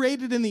not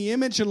created in the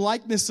image and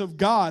likeness of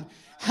God.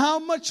 How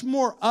much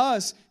more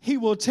us, He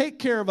will take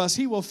care of us.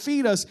 He will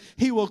feed us.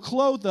 He will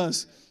clothe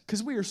us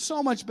because we are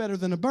so much better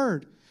than a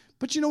bird.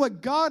 But you know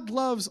what? God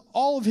loves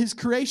all of His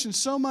creation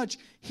so much,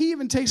 He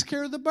even takes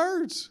care of the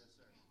birds.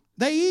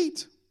 They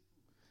eat.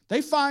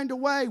 They find a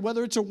way,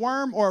 whether it's a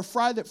worm or a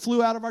fry that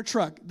flew out of our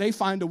truck, they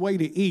find a way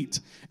to eat,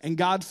 and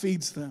God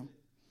feeds them.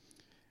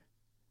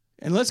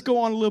 And let's go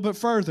on a little bit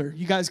further.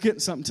 You guys getting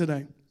something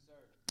today?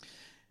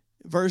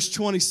 Verse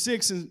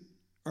 26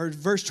 or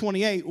verse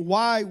 28,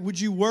 why would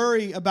you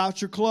worry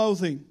about your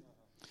clothing?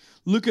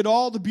 Look at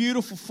all the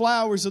beautiful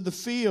flowers of the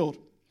field.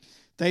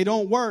 They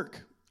don't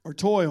work or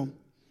toil.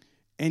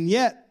 And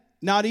yet,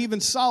 not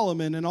even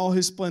Solomon in all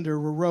his splendor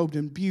were robed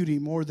in beauty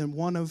more than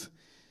one of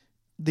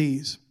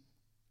these.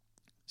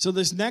 So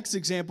this next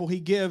example he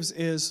gives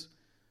is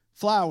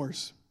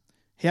flowers.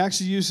 He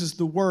actually uses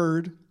the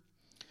word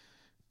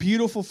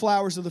beautiful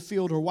flowers of the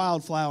field or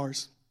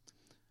wildflowers.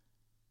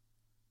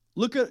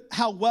 Look at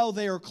how well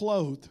they are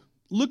clothed.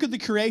 Look at the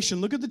creation.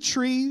 Look at the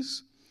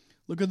trees.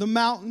 Look at the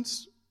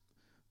mountains.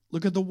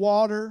 Look at the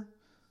water.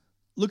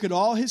 Look at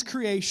all His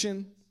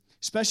creation.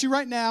 Especially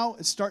right now,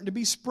 it's starting to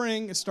be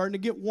spring. It's starting to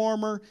get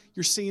warmer.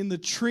 You're seeing the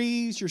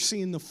trees. You're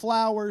seeing the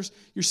flowers.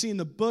 You're seeing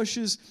the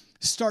bushes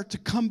start to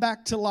come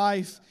back to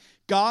life.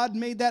 God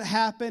made that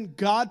happen.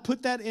 God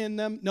put that in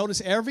them. Notice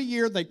every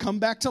year they come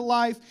back to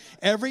life.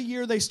 Every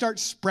year they start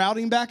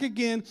sprouting back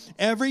again.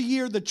 Every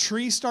year the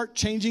trees start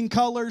changing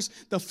colors.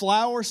 The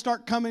flowers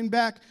start coming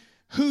back.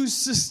 Who's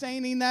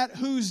sustaining that?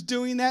 Who's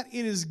doing that?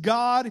 It is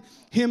God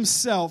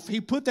Himself. He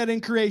put that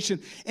in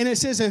creation. And it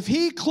says, if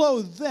He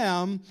clothed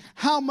them,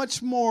 how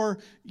much more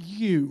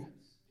you?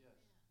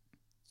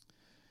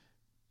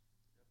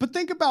 But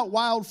think about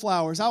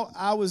wildflowers.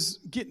 I was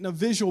getting a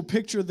visual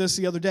picture of this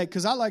the other day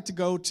because I like to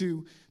go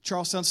to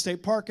Charlestown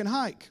State Park and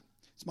hike.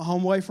 It's my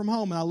home away from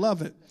home, and I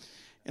love it.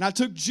 And I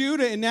took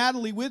Judah and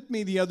Natalie with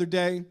me the other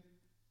day,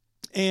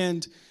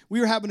 and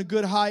we were having a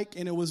good hike,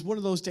 and it was one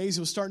of those days,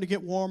 it was starting to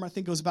get warm. I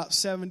think it was about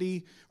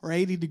 70 or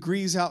 80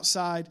 degrees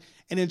outside.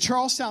 And in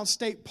Charlestown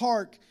State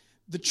Park,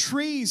 the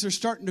trees are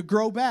starting to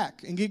grow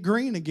back and get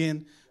green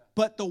again,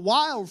 but the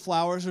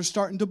wildflowers are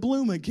starting to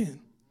bloom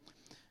again.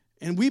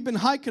 And we've been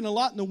hiking a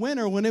lot in the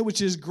winter when it was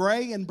just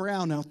gray and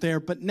brown out there,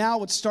 but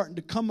now it's starting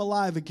to come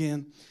alive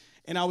again.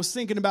 And I was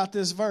thinking about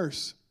this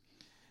verse,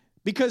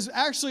 because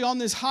actually on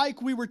this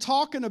hike, we were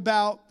talking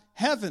about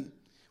heaven.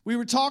 We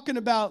were talking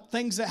about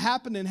things that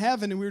happen in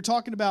heaven, and we were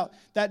talking about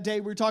that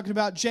day, we were talking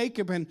about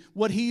Jacob and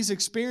what he's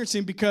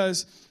experiencing,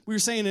 because we were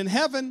saying in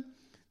heaven,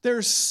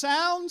 there's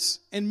sounds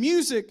and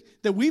music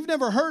that we've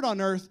never heard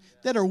on earth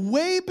that are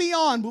way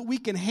beyond what we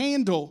can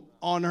handle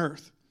on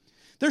earth.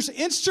 There's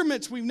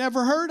instruments we've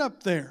never heard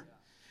up there.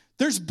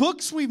 There's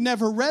books we've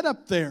never read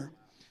up there.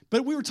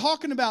 But we were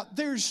talking about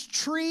there's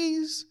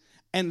trees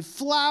and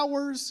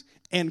flowers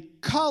and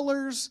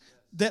colors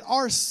that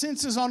our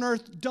senses on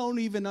earth don't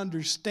even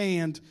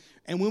understand.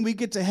 And when we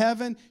get to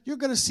heaven, you're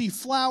going to see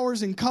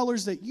flowers and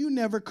colors that you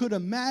never could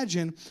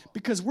imagine,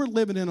 because we're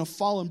living in a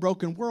fallen,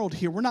 broken world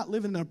here. We're not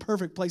living in a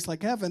perfect place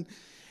like heaven.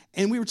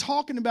 And we were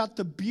talking about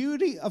the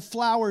beauty of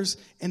flowers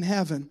in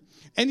heaven.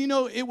 And you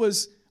know, it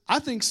was, I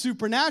think,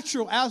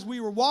 supernatural. As we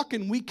were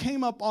walking, we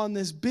came up on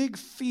this big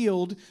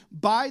field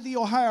by the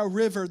Ohio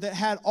River that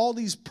had all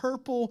these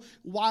purple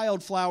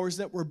wildflowers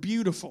that were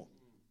beautiful.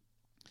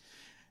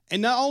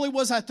 And not only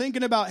was I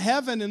thinking about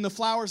heaven and the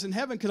flowers in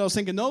heaven, because I was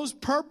thinking those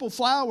purple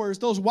flowers,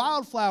 those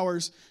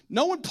wildflowers,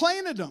 no one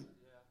planted them.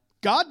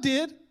 God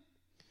did.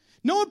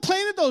 No one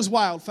planted those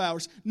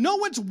wildflowers. No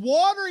one's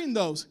watering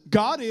those.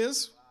 God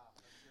is.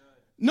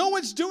 No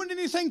one's doing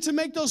anything to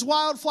make those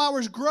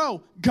wildflowers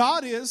grow.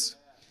 God is.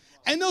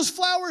 And those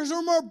flowers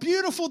are more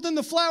beautiful than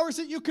the flowers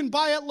that you can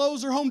buy at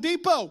Lowe's or Home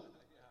Depot.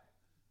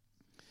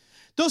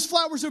 Those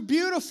flowers are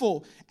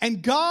beautiful,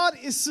 and God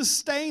is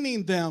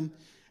sustaining them.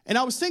 And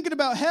I was thinking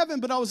about heaven,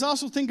 but I was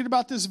also thinking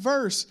about this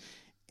verse.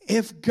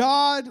 If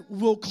God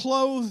will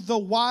clothe the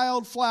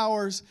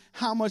wildflowers,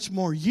 how much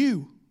more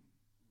you?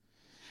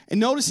 And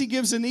notice he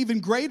gives an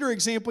even greater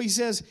example. He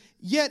says,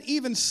 yet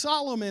even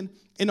Solomon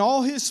in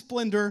all his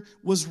splendor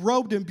was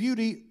robed in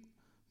beauty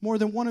more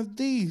than one of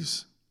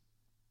these.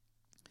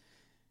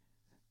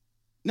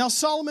 Now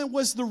Solomon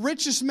was the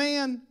richest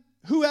man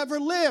who ever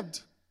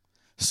lived.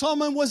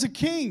 Solomon was a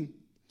king.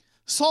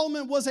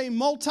 Solomon was a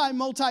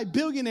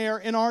multi-billionaire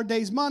in our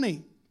day's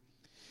money.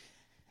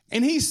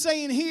 And he's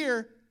saying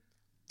here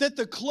that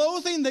the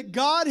clothing that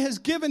God has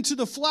given to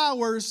the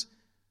flowers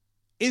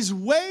is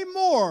way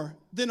more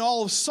than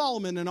all of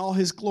Solomon and all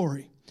his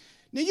glory.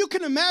 Now you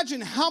can imagine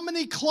how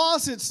many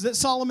closets that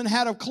Solomon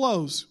had of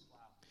clothes.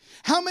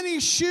 How many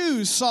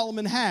shoes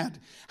Solomon had.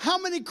 How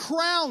many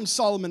crowns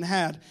Solomon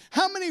had.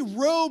 How many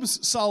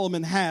robes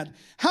Solomon had.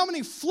 How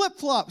many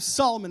flip-flops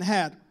Solomon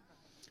had.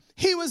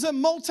 He was a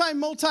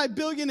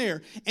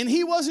multi-billionaire, and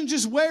he wasn't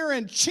just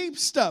wearing cheap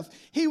stuff.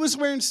 He was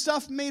wearing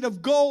stuff made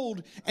of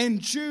gold and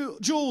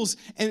jewels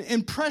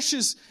and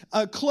precious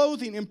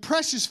clothing and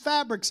precious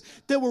fabrics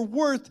that were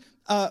worth,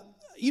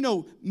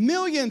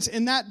 millions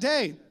in that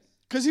day,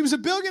 because he was a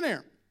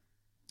billionaire.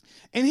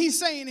 And he's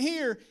saying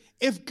here,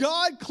 if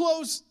God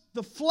clothes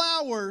the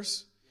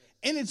flowers,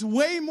 and it's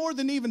way more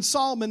than even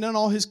Solomon and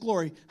all his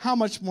glory, how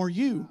much more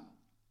you?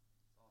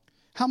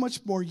 How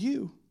much more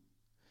you?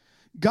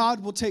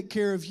 God will take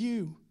care of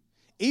you.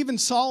 Even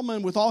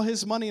Solomon, with all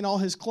his money and all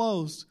his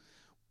clothes,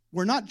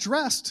 were not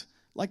dressed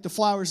like the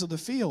flowers of the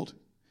field.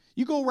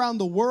 You go around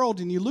the world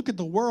and you look at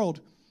the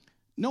world,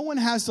 no one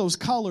has those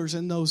colors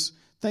and those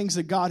things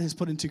that God has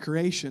put into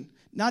creation.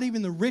 Not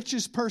even the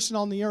richest person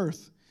on the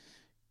earth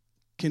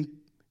can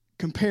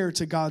compare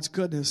to God's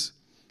goodness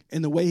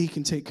and the way he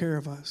can take care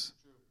of us.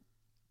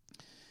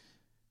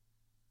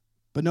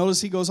 But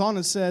notice he goes on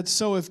and said,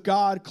 so if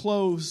God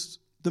clothes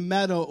the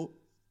meadow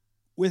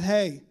with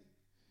hay,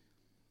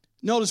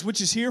 notice,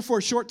 which is here for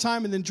a short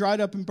time and then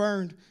dried up and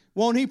burned,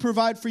 won't he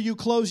provide for you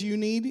clothes you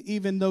need,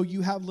 even though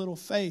you have little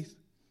faith?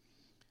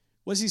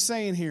 What's he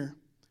saying here?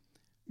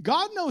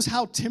 God knows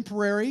how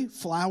temporary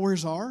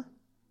flowers are.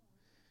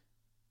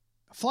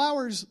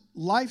 Flowers'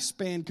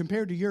 lifespan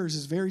compared to yours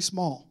is very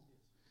small.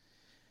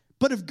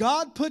 But if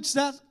God puts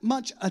that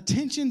much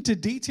attention to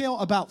detail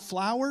about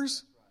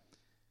flowers,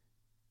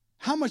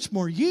 how much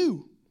more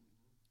you?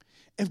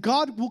 If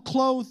God will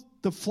clothe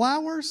the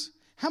flowers,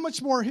 how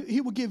much more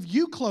he will give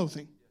you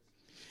clothing.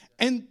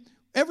 And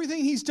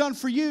everything he's done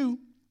for you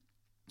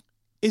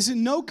is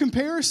in no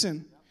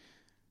comparison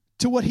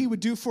to what he would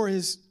do for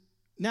his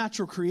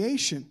natural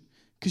creation,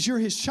 because you're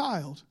his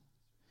child.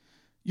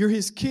 You're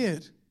his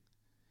kid.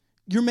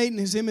 You're made in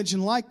his image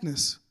and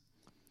likeness.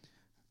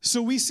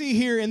 So we see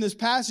here in this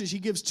passage, he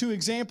gives two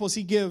examples.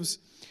 He gives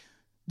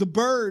the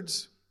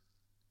birds,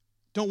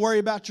 don't worry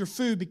about your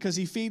food because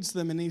he feeds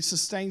them and he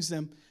sustains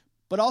them.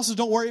 But also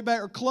don't worry about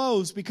your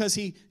clothes because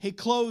he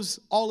clothes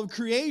all of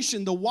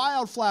creation, the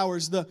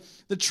wildflowers, the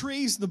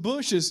trees, the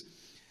bushes,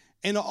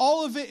 and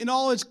all of it in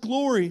all its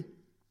glory.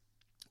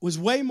 was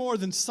way more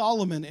than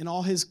Solomon in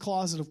all his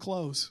closet of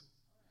clothes.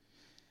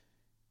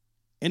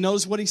 And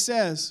notice what he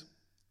says.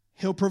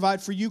 He'll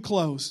provide for you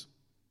clothes,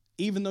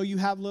 even though you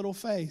have little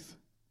faith.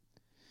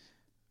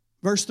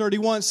 Verse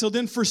 31, so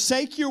then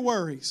forsake your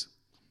worries.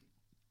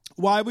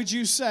 Why would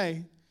you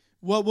say,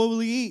 what will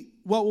we eat?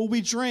 What will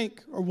we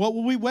drink? Or what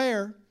will we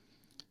wear?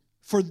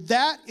 For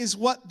that is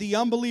what the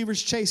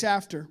unbelievers chase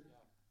after.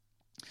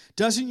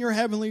 Doesn't your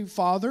heavenly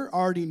Father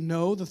already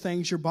know the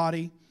things your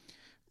body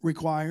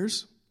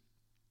requires?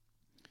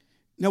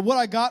 Now, what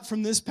I got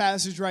from this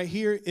passage right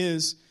here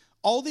is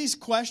all these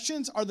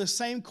questions are the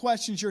same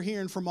questions you're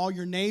hearing from all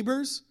your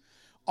neighbors,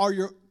 all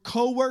your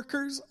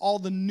coworkers, all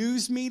the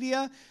news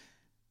media.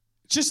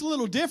 Just a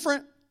little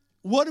different.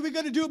 What are we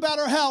going to do about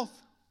our health?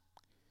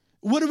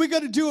 What are we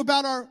going to do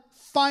about our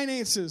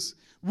finances?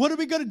 What are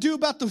we going to do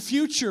about the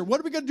future? What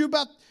are we going to do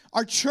about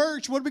our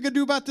church? What are we going to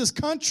do about this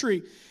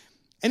country?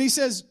 And he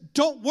says,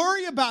 don't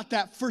worry about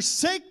that.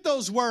 Forsake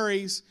those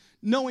worries,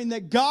 knowing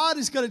that God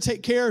is going to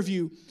take care of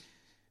you.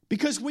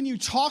 Because when you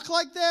talk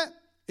like that,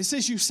 it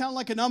says you sound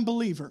like an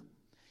unbeliever.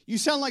 You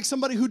sound like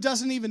somebody who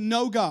doesn't even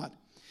know God.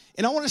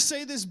 And I want to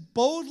say this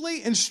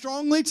boldly and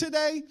strongly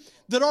today,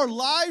 that our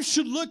lives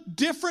should look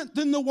different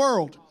than the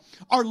world.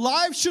 Our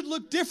lives should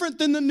look different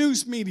than the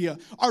news media.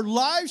 Our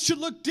lives should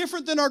look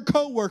different than our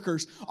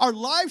coworkers. Our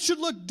lives should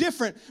look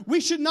different.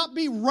 We should not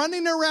be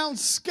running around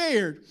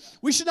scared.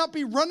 We should not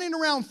be running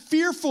around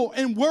fearful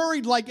and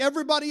worried like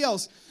everybody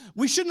else.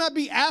 We should not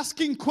be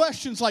asking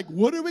questions like,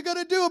 what are we going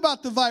to do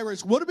about the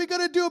virus? What are we going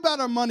to do about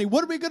our money?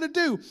 What are we going to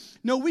do?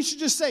 No, we should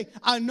just say,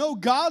 I know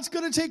God's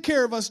going to take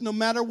care of us no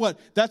matter what.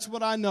 That's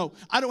what I know.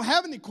 I don't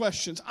have any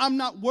questions. I'm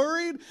not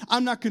worried.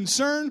 I'm not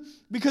concerned,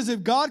 because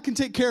if God can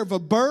take care of a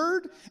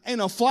bird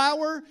and a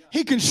flower,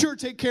 he can sure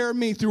take care of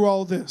me through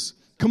all this.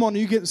 Come on, are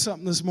you getting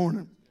something this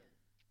morning?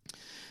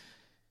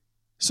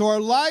 So our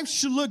lives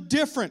should look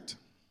different.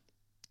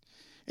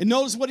 And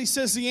notice what he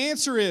says the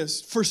answer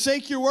is.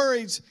 Forsake your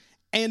worries.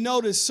 And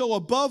notice, so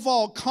above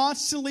all,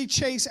 constantly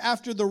chase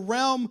after the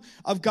realm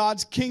of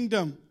God's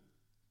kingdom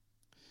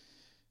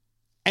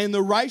and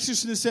the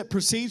righteousness that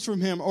proceeds from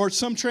him. Or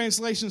some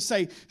translations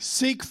say,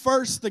 seek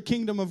first the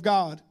kingdom of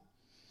God.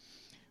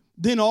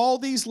 Then all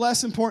these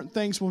less important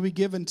things will be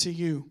given to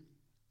you.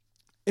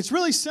 It's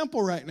really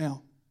simple right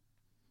now.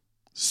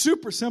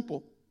 Super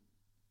simple.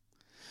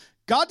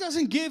 God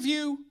doesn't give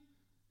you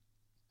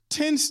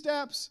 10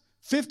 steps,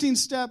 15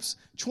 steps,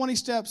 20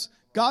 steps.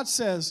 God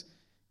says,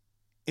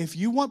 if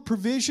you want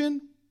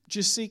provision,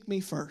 just seek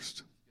me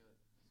first.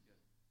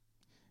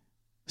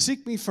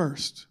 Seek me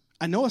first.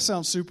 I know it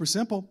sounds super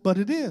simple, but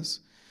it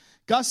is.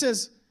 God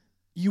says,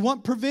 you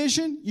want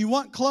provision, you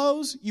want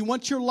clothes, you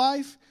want your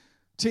life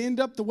to end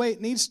up the way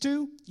it needs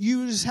to,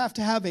 you just have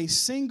to have a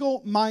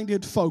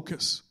single-minded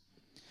focus.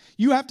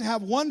 You have to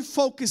have one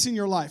focus in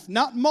your life,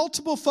 not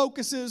multiple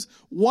focuses,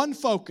 one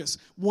focus,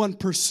 one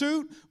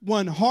pursuit,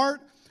 one heart,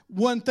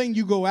 one thing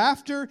you go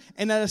after,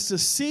 and that is to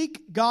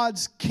seek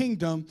God's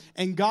kingdom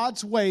and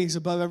God's ways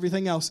above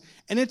everything else.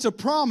 And it's a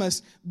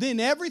promise, then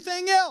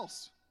everything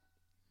else.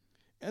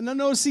 And then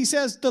notice he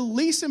says the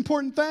least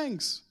important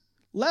things,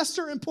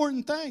 lesser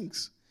important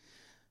things,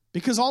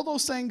 because all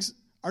those things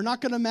are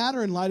not going to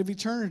matter in light of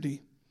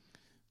eternity.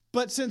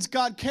 But since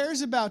God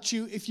cares about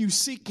you, if you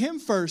seek him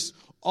first,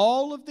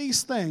 all of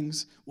these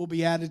things will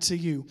be added to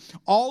you.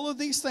 All of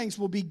these things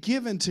will be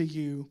given to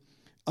you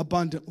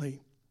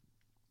abundantly.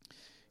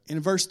 In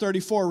verse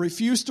 34,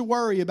 refuse to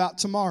worry about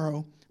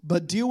tomorrow,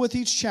 but deal with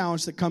each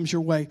challenge that comes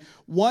your way.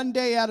 One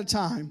day at a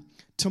time,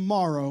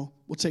 tomorrow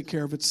will take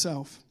care of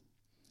itself.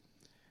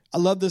 I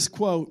love this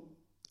quote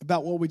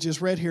about what we just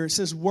read here. It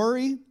says,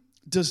 worry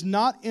does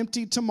not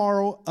empty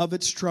tomorrow of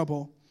its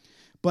trouble,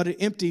 but it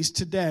empties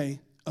today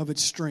of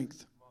its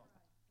strength.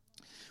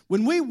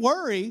 When we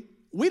worry,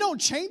 we don't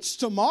change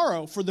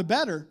tomorrow for the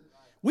better.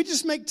 We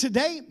just make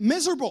today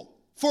miserable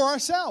for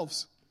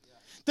ourselves.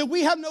 That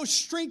we have no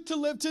strength to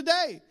live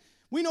today.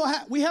 We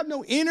have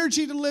no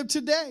energy to live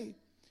today.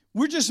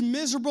 We're just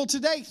miserable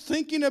today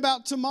thinking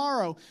about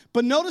tomorrow.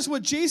 But notice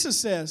what Jesus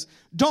says.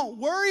 Don't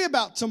worry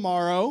about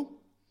tomorrow.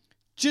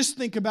 Just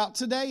think about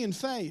today in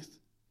faith.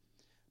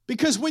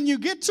 Because when you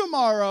get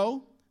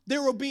tomorrow,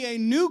 there will be a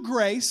new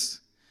grace,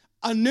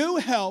 a new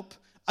help,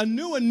 a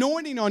new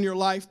anointing on your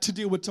life to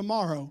deal with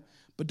tomorrow.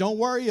 But don't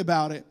worry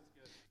about it.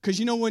 Because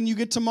you know when you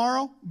get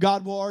tomorrow,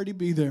 God will already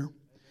be there.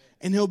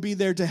 And he'll be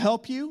there to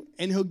help you,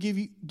 and he'll give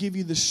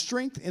you the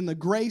strength and the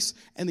grace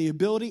and the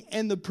ability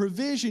and the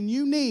provision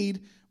you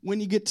need when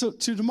you get to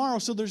tomorrow.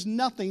 So there's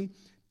nothing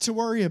to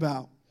worry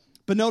about.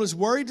 But notice,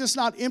 worry does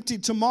not empty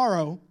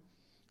tomorrow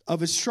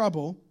of its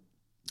trouble,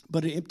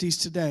 but it empties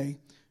today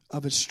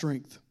of its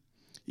strength.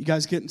 You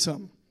guys getting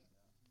something?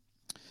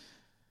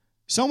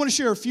 So I want to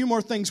share a few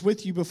more things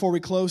with you before we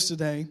close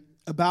today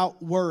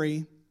about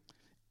worry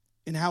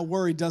and how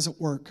worry doesn't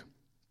work.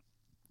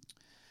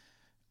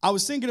 I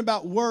was thinking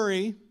about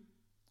worry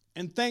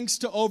and things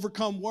to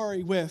overcome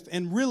worry with.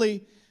 And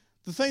really,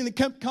 the thing that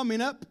kept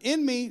coming up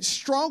in me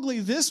strongly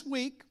this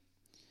week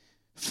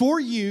for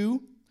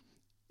you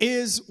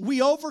is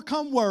we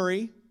overcome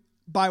worry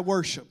by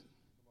worship.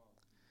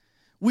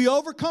 We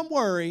overcome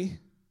worry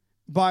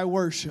by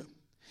worship.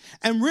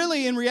 And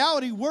really, in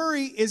reality,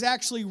 worry is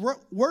actually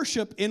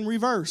worship in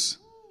reverse.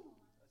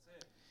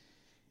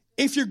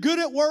 If you're good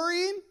at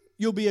worrying,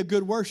 you'll be a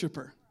good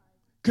worshiper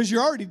because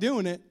you're already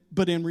doing it,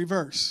 but in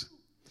reverse.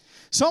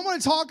 So I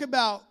want to talk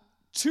about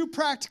 2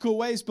 practical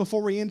ways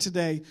before we end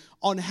today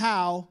on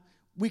how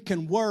we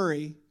can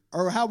worry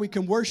or how we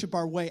can worship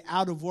our way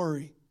out of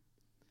worry.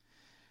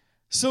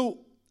 So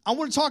I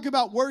want to talk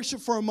about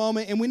worship for a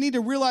moment, and we need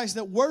to realize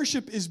that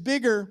worship is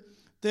bigger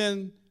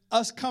than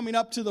us coming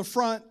up to the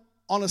front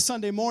on a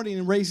Sunday morning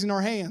and raising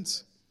our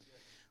hands.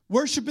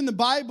 Worship in the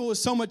Bible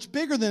is so much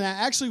bigger than that.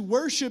 Actually,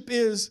 worship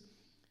is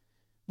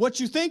what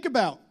you think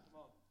about.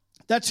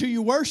 That's who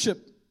you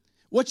worship.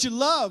 What you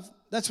love,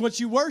 that's what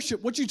you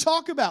worship. What you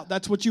talk about,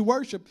 that's what you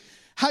worship.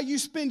 How you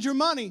spend your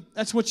money,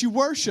 that's what you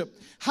worship.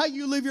 How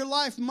you live your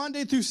life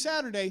Monday through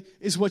Saturday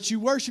is what you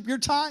worship. Your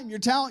time, your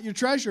talent, your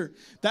treasure,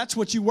 that's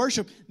what you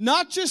worship.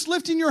 Not just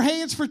lifting your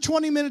hands for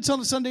 20 minutes on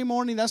a Sunday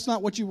morning, that's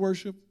not what you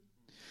worship.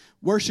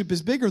 Worship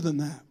is bigger than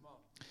that.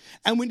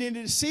 And we need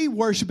to see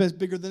worship as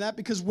bigger than that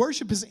because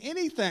worship is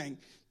anything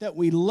that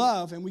we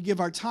love and we give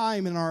our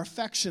time and our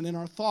affection and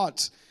our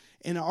thoughts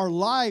and our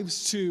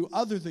lives to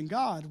other than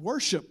God.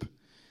 Worship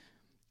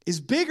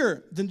is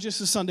bigger than just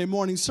a Sunday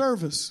morning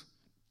service.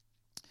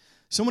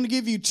 So I'm going to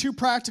give you 2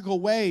 practical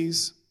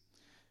ways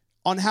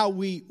on how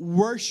we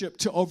worship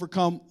to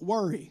overcome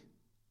worry.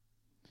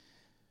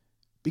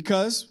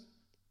 Because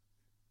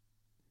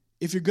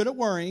if you're good at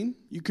worrying,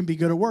 you can be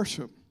good at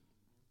worship.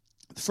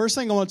 The first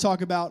thing I want to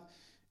talk about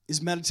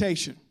is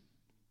meditation.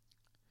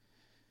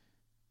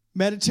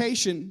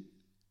 Meditation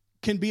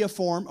can be a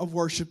form of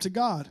worship to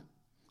God.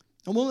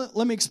 And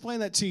let me explain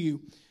that to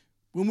you.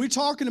 When we're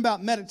talking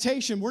about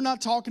meditation, we're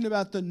not talking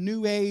about the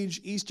New Age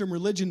Eastern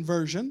religion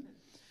version,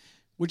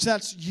 which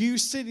that's you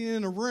sitting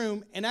in a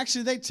room, and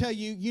actually they tell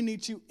you you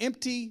need to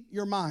empty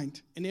your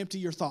mind and empty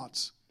your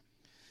thoughts.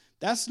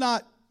 That's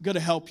not going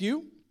to help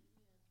you.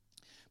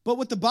 But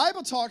what the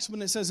Bible talks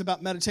when it says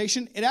about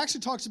meditation, it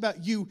actually talks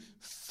about you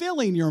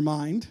filling your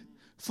mind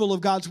full of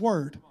God's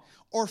word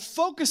or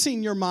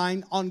focusing your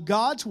mind on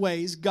God's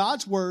ways,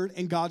 God's word,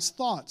 and God's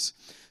thoughts.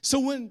 So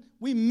when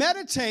we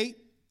meditate,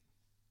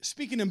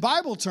 speaking in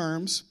Bible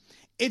terms,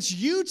 it's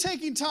you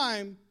taking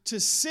time to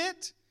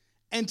sit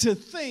and to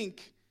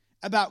think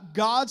about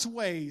God's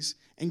ways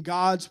and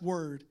God's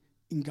word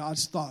and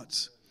God's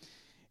thoughts.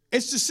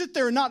 It's to sit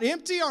there and not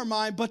empty our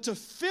mind, but to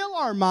fill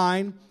our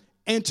mind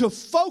and to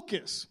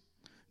focus.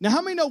 Now,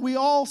 how many know we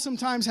all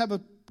sometimes have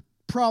a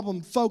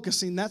problem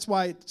focusing? That's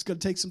why it's going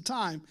to take some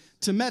time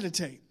to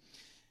meditate.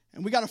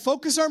 And we got to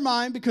focus our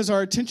mind because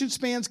our attention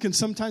spans can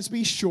sometimes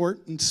be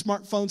short, and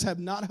smartphones have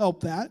not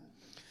helped that.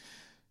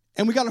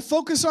 And we got to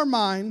focus our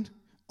mind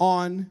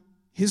on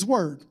His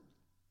Word.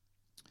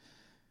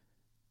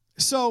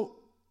 So,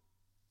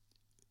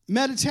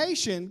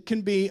 meditation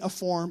can be a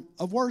form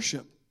of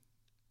worship,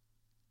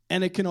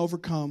 and it can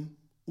overcome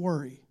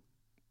worry.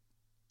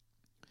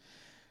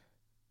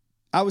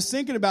 I was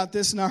thinking about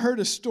this, and I heard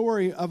a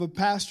story of a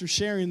pastor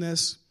sharing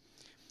this,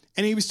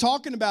 and he was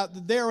talking about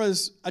that there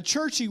was a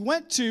church he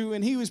went to,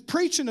 and he was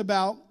preaching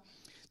about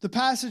the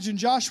passage in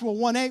Joshua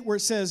 1:8 where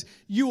it says,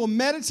 you will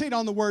meditate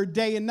on the word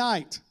day and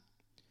night.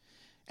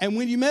 And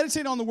when you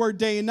meditate on the word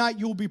day and night,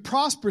 you will be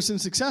prosperous and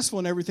successful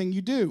in everything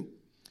you do.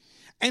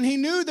 And he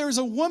knew there was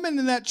a woman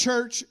in that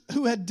church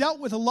who had dealt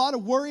with a lot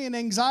of worry and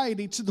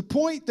anxiety to the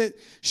point that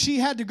she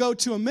had to go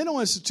to a mental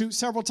institute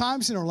several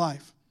times in her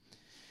life.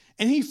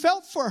 And he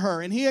felt for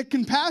her, and he had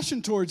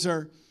compassion towards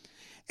her.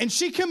 And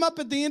she came up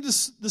at the end of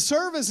the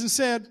service and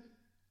said,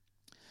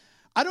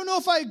 I don't know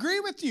if I agree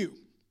with you.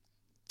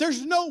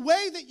 There's no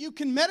way that you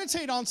can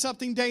meditate on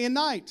something day and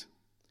night.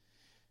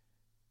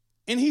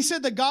 And he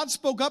said that God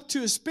spoke up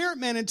to his spirit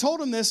man and told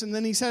him this, and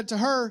then he said to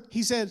her,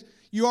 he said,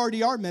 you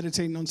already are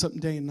meditating on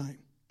something day and night.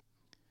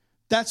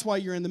 That's why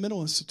you're in the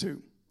mental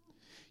institute.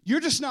 You're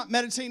just not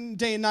meditating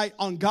day and night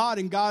on God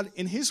and God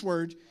in His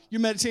Word.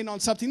 You're meditating on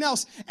something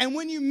else. And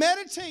when you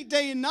meditate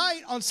day and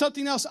night on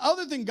something else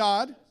other than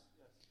God,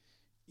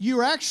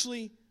 you're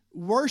actually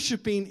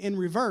worshiping in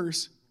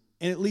reverse,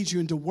 and it leads you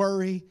into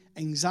worry,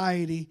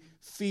 anxiety,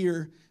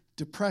 fear,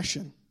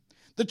 depression.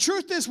 The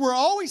truth is we're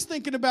always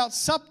thinking about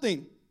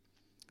something.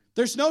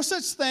 There's no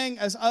such thing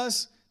as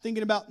us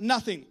thinking about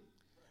nothing.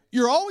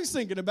 You're always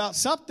thinking about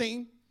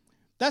something.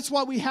 That's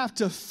why we have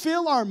to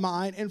fill our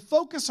mind and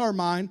focus our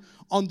mind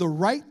on the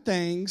right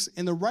things,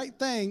 and the right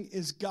thing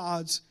is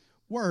God's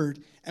Word.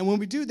 And when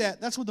we do that,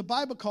 that's what the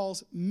Bible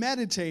calls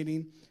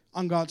meditating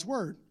on God's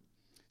Word.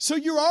 So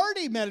you're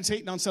already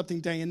meditating on something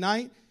day and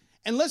night.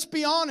 And let's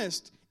be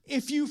honest,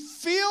 if you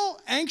feel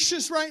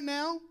anxious right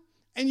now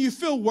and you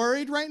feel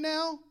worried right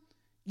now,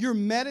 you're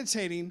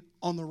meditating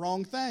on the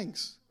wrong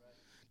things.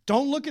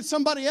 Don't look at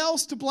somebody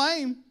else to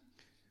blame.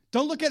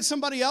 Don't look at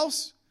somebody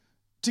else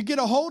to get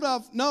a hold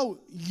of. No,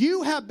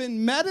 you have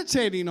been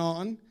meditating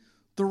on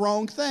the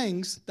wrong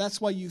things. That's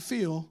why you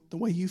feel the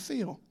way you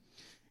feel.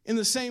 In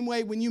the same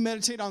way, when you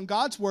meditate on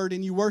God's Word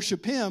and you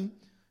worship Him,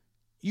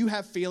 you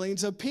have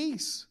feelings of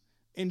peace,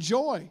 and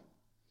joy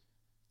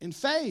and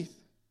faith.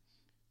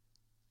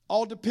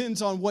 All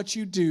depends on what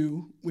you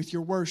do with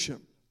your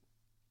worship.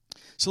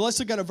 So let's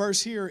look at a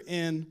verse here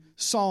in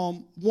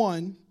Psalm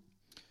 1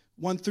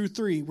 through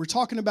 3. We're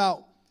talking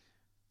about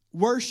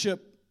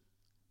worship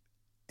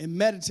and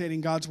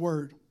meditating God's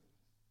word.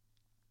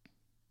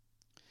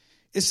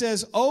 It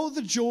says, "Oh,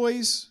 the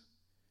joys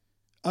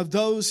of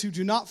those who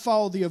do not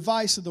follow the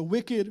advice of the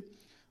wicked,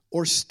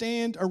 or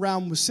stand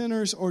around with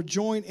sinners, or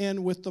join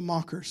in with the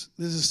mockers."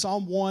 This is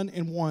Psalm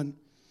 1:1.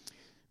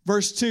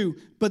 Verse 2,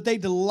 "But they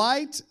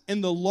delight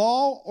in the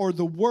law," or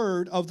the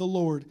word of the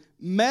Lord,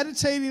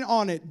 "meditating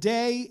on it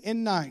day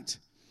and night."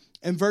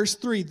 And verse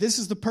 3, this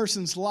is the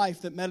person's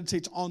life that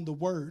meditates on the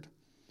word,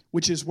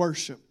 which is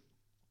worship.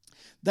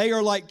 "They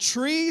are like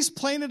trees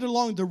planted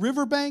along the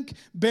riverbank,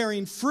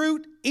 bearing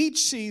fruit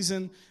each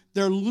season.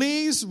 Their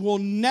leaves will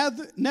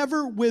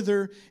never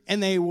wither,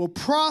 and they will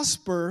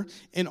prosper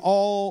in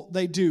all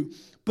they do."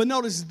 But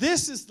notice,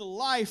 this is the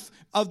life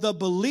of the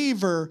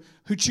believer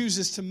who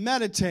chooses to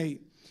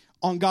meditate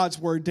on God's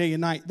word day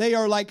and night. They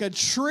are like a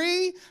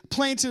tree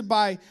planted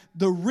by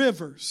the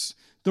rivers.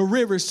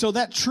 So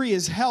that tree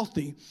is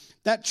healthy.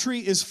 That tree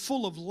is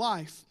full of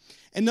life.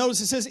 And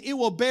notice it says it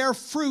will bear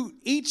fruit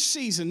each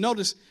season.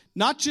 Notice,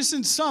 not just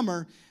in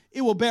summer,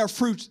 it will bear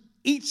fruit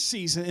each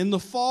season. In the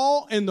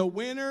fall, in the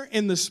winter,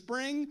 in the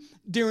spring,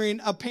 during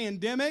a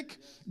pandemic,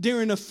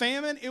 during a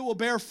famine, it will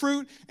bear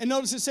fruit. And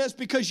notice it says,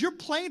 because you're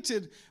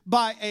planted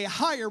by a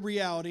higher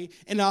reality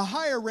and a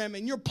higher realm,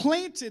 and you're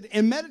planted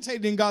and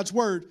meditated in God's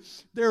word,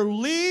 their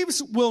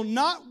leaves will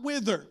not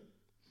wither,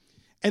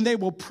 and they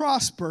will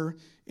prosper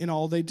in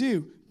all they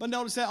do. But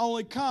notice that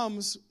only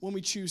comes when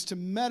we choose to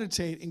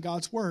meditate in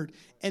God's word.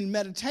 And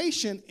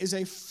meditation is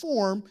a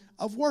form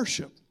of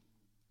worship.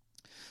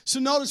 So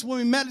notice, when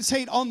we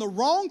meditate on the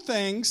wrong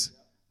things,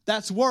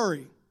 that's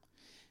worry.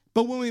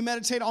 But when we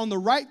meditate on the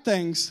right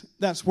things,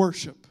 that's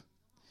worship.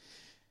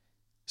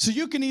 So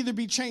you can either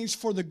be changed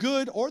for the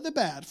good or the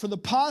bad, for the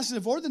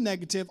positive or the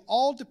negative,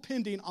 all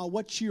depending on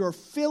what you are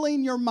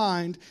filling your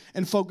mind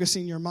and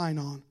focusing your mind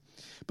on.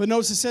 But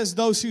notice it says,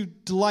 those who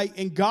delight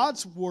in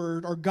God's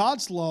word or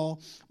God's law,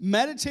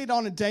 meditate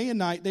on it day and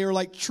night. They are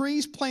like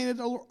trees planted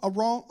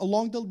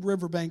along the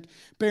riverbank,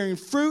 bearing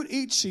fruit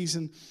each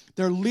season.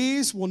 Their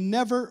leaves will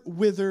never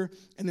wither,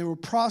 and they will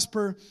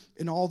prosper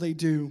in all they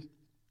do.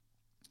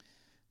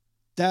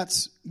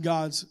 That's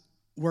God's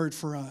word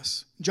for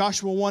us.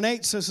 Joshua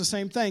 1:8 says the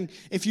same thing.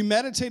 If you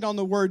meditate on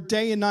the word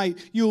day and night,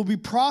 you will be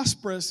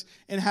prosperous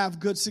and have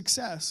good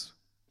success.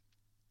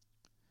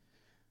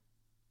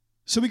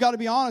 So we got to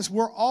be honest,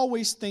 we're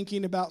always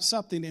thinking about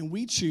something, and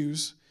we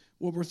choose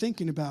what we're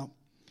thinking about.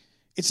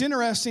 It's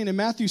interesting, in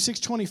Matthew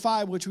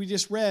 6:25, which we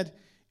just read,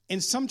 in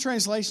some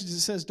translations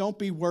it says, "Don't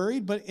be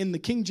worried," but in the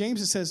King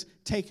James it says,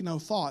 "Take no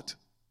thought."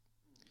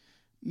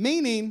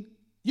 Meaning,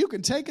 you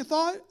can take a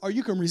thought or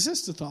you can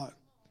resist a thought,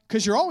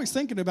 because you're always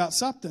thinking about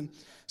something.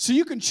 So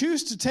you can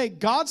choose to take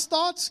God's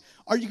thoughts,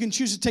 or you can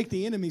choose to take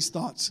the enemy's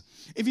thoughts.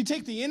 If you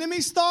take the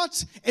enemy's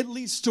thoughts, it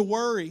leads to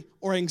worry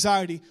or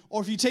anxiety.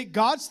 Or if you take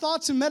God's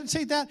thoughts and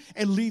meditate that,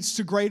 it leads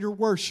to greater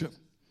worship.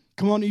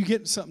 Come on, are you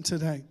getting something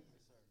today?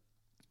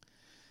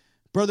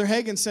 Brother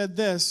Hagin said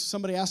this.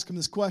 Somebody asked him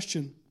this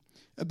question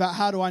about,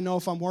 how do I know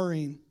if I'm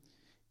worrying?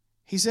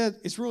 He said,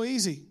 it's real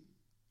easy.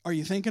 Are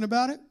you thinking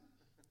about it?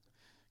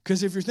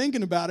 Because if you're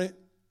thinking about it,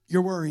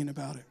 you're worrying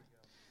about it.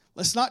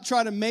 Let's not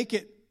try to make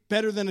it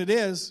better than it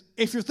is.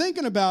 If you're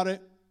thinking about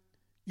it,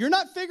 you're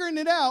not figuring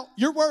it out,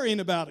 you're worrying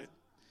about it.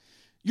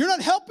 You're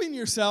not helping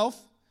yourself,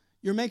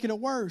 you're making it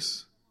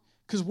worse,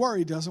 because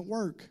worry doesn't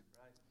work.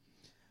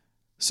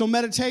 So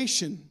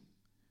meditation,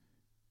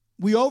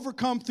 we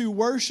overcome through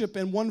worship,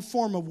 and one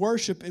form of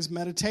worship is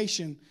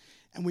meditation.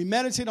 And we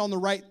meditate on the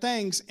right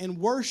things, and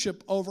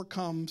worship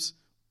overcomes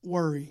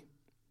worry.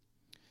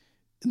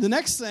 And the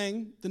next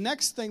thing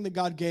that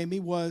God gave me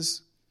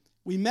was,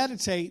 we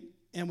meditate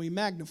and we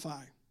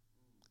magnify.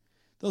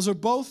 Those are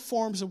both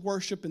forms of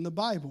worship in the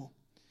Bible.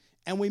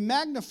 And we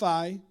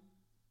magnify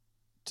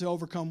to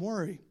overcome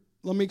worry.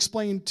 Let me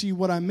explain to you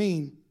what I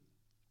mean.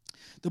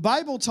 The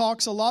Bible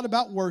talks a lot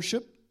about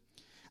worship,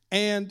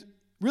 and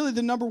really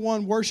the number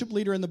one worship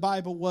leader in the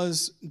Bible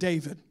was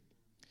David.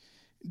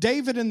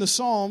 David in the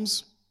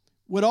Psalms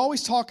would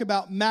always talk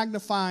about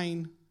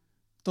magnifying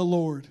the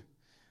Lord.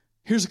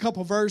 Here's a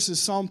couple verses.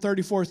 Psalm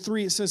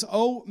 34:3, it says,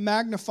 "Oh,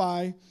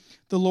 magnify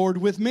the Lord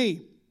with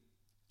me,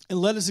 and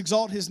let us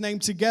exalt his name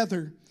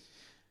together."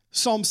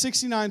 Psalm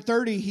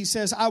 69:30, he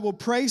says, "I will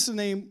praise the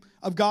name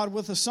of God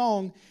with a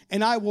song,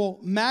 and I will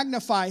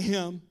magnify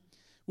him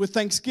with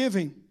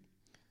thanksgiving."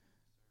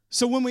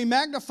 So when we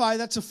magnify,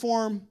 that's a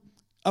form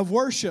of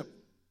worship.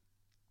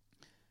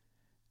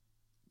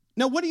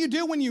 Now, what do you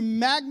do when you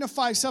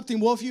magnify something?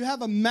 Well, if you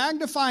have a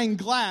magnifying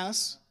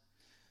glass,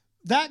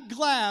 that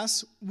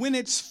glass, when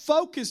it's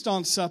focused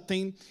on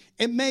something,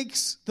 it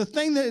makes the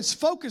thing that it's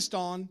focused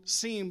on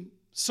seem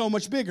so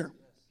much bigger.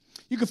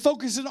 You can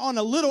focus it on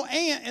a little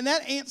ant, and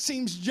that ant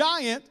seems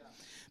giant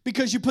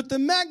because you put the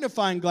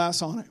magnifying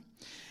glass on it.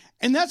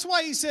 And that's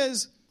why he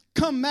says,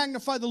 come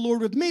magnify the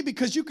Lord with me,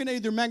 because you can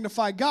either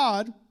magnify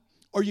God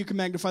or you can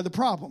magnify the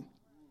problem.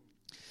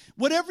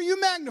 Whatever you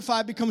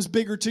magnify becomes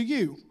bigger to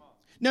you.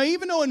 Now,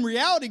 even though in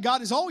reality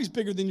God is always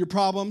bigger than your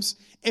problems,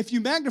 if you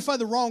magnify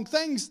the wrong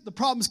things, the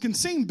problems can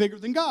seem bigger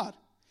than God.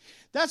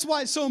 That's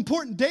why it's so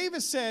important.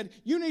 David said,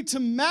 you need to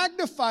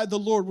magnify the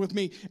Lord with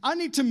me. I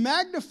need to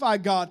magnify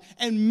God.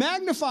 And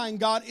magnifying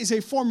God is a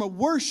form of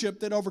worship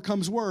that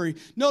overcomes worry.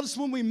 Notice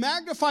when we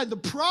magnify the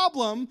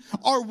problem,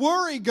 our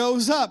worry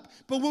goes up.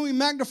 But when we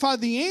magnify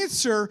the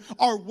answer,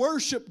 our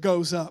worship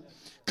goes up.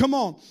 Come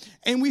on.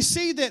 And we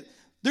see that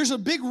there's a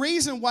big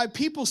reason why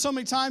people so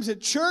many times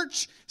at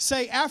church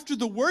say after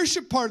the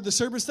worship part of the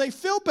service, they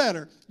feel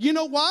better. You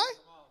know why?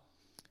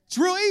 It's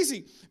real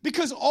easy.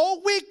 Because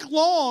all week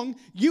long,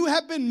 you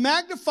have been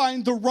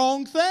magnifying the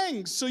wrong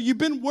things. So you've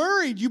been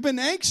worried, you've been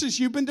anxious,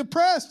 you've been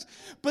depressed.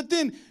 But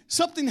then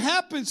something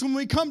happens when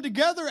we come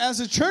together as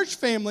a church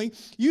family.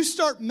 You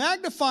start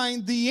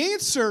magnifying the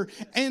answer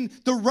and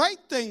the right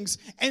things.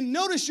 And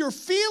notice your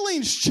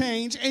feelings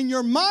change and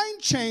your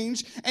mind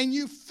change and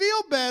you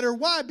feel better.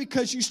 Why?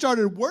 Because you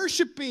started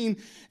worshiping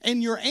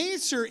and your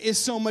answer is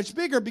so much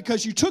bigger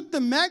because you took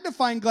the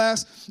magnifying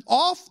glass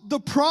off the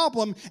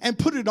problem and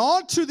put it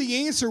onto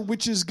the answer,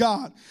 which is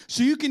God.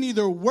 So you can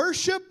either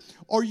worship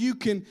or you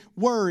can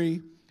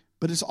worry,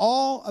 but it's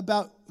all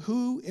about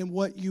who and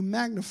what you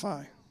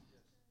magnify.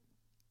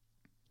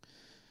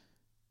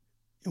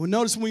 And we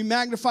notice when we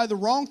magnify the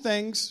wrong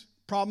things,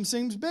 problem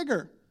seems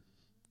bigger.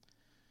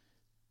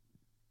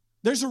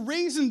 There's a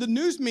reason the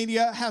news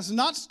media has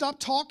not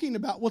stopped talking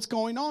about what's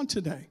going on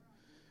today.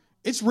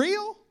 It's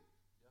real.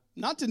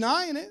 Not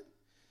denying it.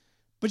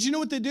 But you know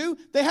what they do?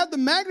 They have the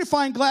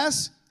magnifying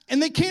glass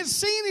and they can't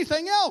see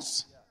anything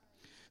else.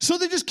 So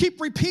they just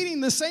keep repeating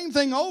the same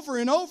thing over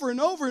and over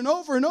and over and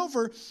over and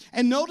over.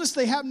 And notice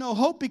they have no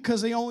hope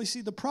because they only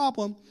see the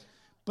problem.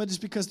 But it's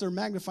because they're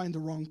magnifying the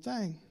wrong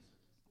thing.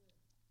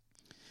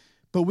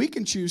 But we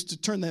can choose to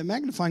turn that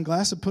magnifying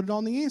glass and put it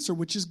on the answer,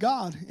 which is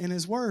God and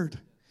His Word.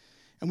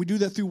 And we do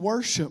that through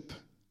worship.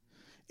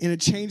 And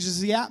it changes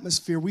the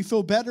atmosphere. We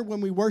feel better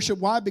when we worship.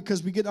 Why?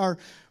 Because we get our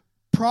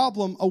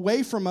problem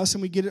away from us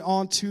and we get it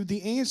onto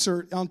the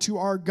answer, onto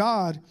our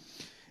God.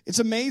 It's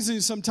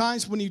amazing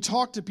sometimes when you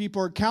talk to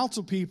people or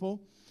counsel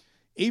people.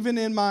 Even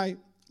in my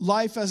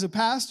life as a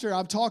pastor,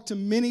 I've talked to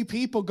many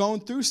people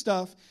going through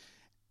stuff.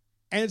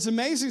 And it's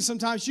amazing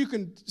sometimes you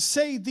can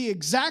say the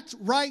exact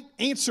right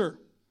answer.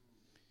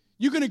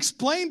 You can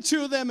explain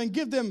to them and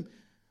give them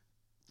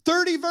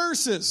 30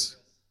 verses.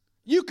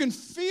 You can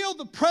feel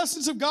the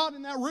presence of God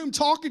in that room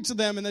talking to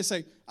them and they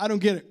say, I don't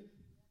get it.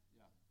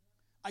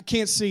 I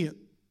can't see it.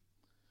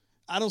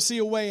 I don't see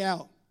a way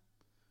out.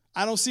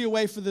 I don't see a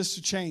way for this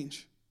to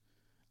change.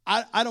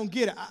 I don't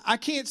get it. I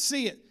can't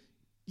see it.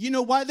 You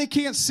know why they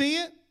can't see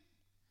it?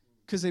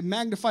 Because they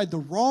magnified the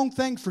wrong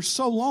thing for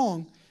so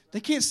long, they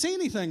can't see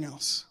anything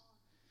else.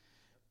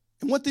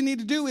 And what they need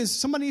to do is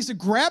somebody needs to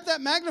grab that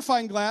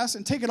magnifying glass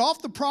and take it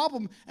off the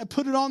problem and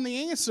put it on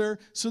the answer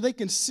so they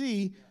can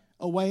see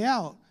a way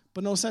out.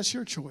 But notice that's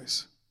your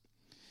choice.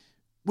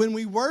 When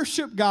we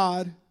worship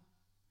God,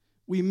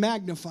 we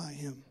magnify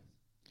Him.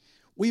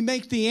 We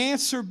make the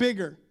answer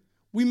bigger.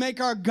 We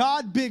make our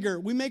God bigger.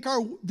 We make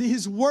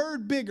His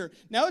Word bigger.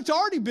 Now, it's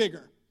already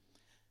bigger.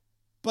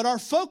 But our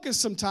focus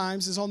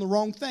sometimes is on the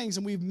wrong things,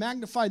 and we've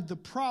magnified the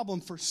problem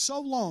for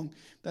so long,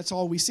 that's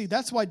all we see.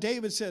 That's why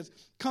David says,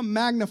 come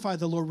magnify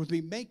the Lord with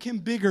me. Make Him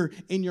bigger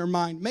in your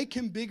mind. Make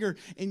Him bigger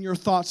in your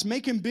thoughts.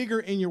 Make Him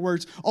bigger in your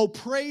words. Oh,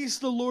 praise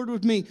the Lord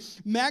with me.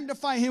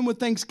 Magnify Him with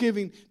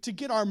thanksgiving to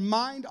get our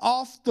mind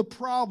off the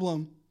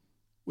problem,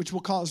 which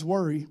will cause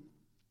worry.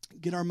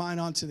 Get our mind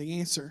onto the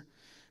answer,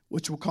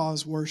 which will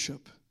cause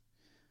worship.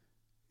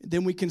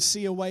 Then we can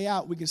see a way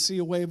out. We can see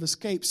a way of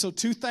escape. So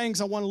 2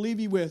 things I want to leave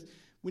you with.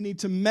 We need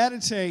to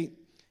meditate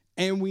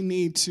and we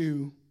need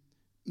to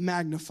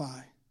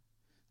magnify.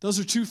 Those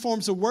are 2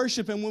 forms of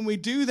worship. And when we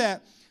do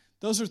that,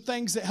 those are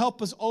things that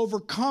help us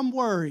overcome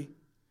worry,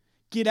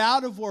 get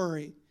out of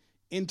worry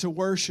into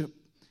worship,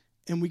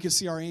 and we can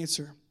see our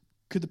answer.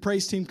 Could the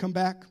praise team come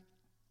back?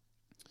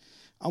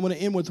 I want to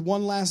end with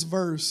one last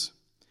verse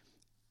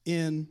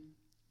in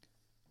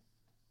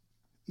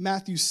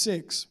Matthew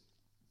 6.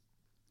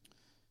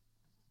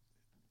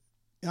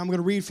 And I'm going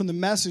to read from the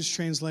Message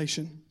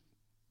translation.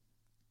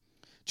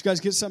 Did you guys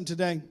get something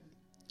today?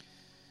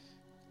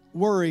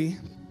 Worry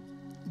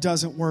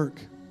doesn't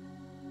work.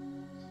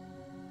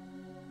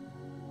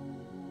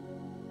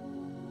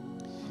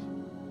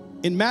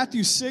 In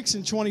Matthew 6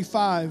 and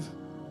 25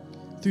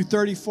 through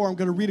 34, I'm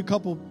going to read a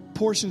couple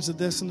portions of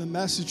this in the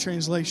Message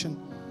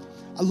translation.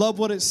 I love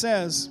what it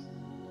says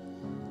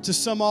to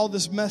sum all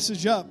this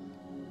message up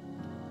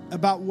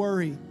about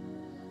worry.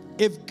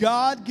 If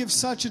God gives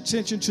such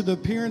attention to the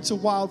appearance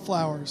of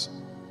wildflowers,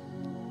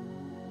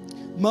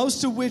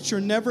 most of which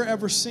are never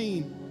ever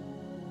seen,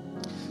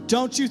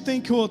 don't you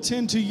think He'll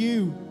attend to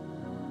you,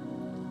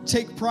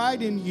 take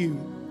pride in you,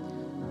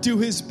 do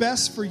His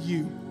best for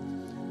you?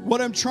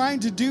 What I'm trying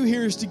to do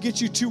here is to get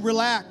you to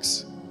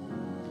relax,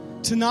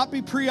 to not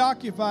be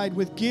preoccupied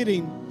with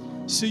getting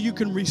so you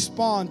can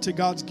respond to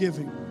God's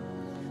giving.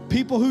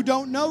 People who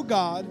don't know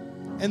God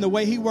and the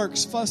way He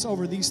works fuss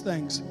over these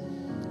things.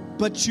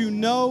 But you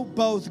know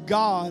both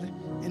God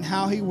and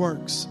how He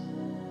works.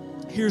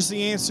 Here's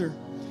the answer.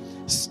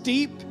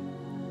 Steep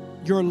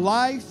your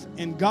life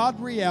in God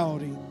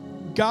reality,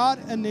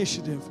 God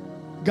initiative,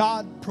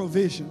 God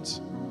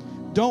provisions.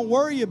 Don't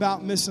worry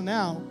about missing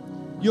out.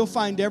 You'll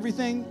find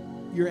everything,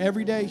 your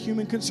everyday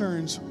human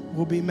concerns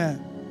will be met.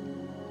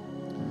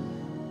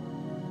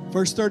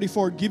 Verse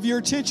 34, give your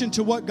attention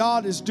to what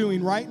God is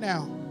doing right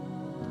now.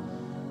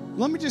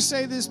 Let me just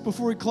say this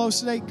before we close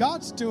today.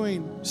 God's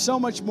doing so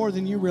much more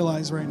than you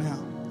realize right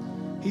now.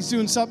 He's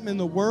doing something in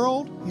the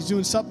world. He's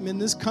doing something in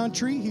this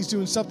country. He's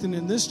doing something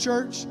in this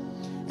church.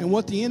 And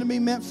what the enemy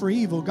meant for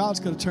evil, God's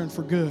going to turn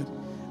for good.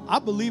 I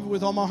believe it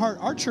with all my heart.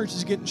 Our church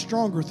is getting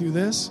stronger through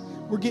this.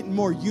 We're getting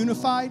more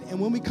unified. And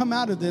when we come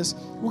out of this,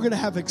 we're going to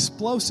have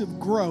explosive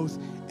growth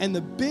and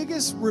the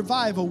biggest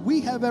revival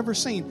we have ever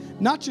seen.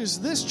 Not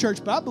just this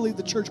church, but I believe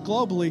the church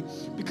globally,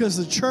 because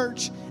the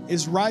church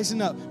is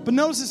rising up. But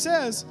notice it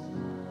says,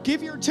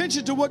 give your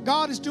attention to what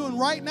God is doing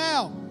right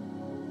now.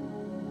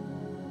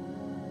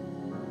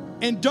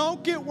 And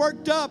don't get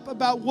worked up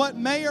about what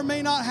may or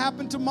may not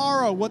happen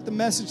tomorrow, what the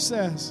message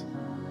says.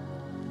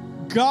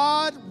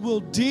 God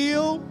will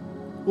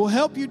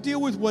help you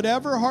deal with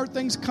whatever hard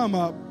things come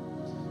up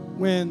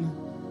when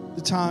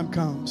the time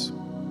comes.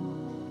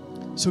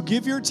 So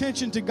give your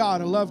attention to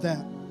God. I love that.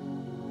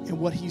 And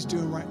what He's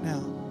doing right now.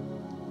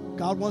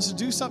 God wants to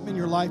do something in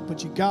your life,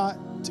 but you got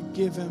to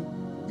give Him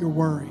your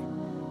worry.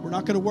 We're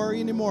not going to worry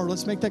anymore.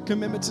 Let's make that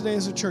commitment today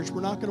as a church.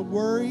 We're not going to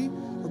worry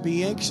or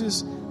be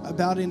anxious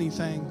about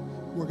anything.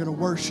 We're going to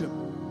worship.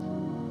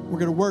 We're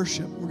going to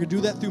worship. We're going to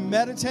do that through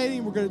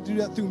meditating. We're going to do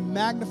that through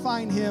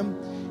magnifying Him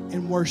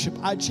in worship.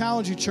 I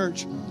challenge you,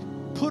 church,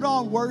 put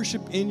on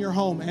worship in your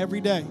home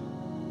every day.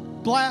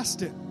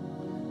 Blast it.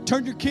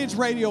 Turn your kids'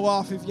 radio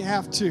off if you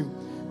have to.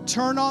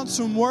 Turn on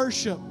some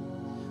worship.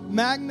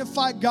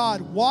 Magnify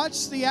God.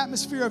 Watch the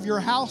atmosphere of your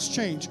house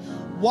change.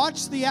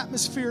 Watch the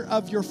atmosphere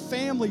of your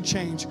family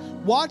change.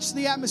 Watch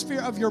the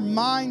atmosphere of your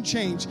mind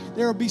change.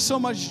 There will be so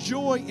much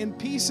joy and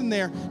peace in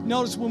there.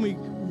 Notice when we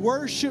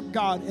worship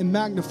God and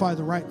magnify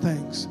the right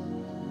things.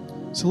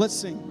 So let's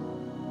sing.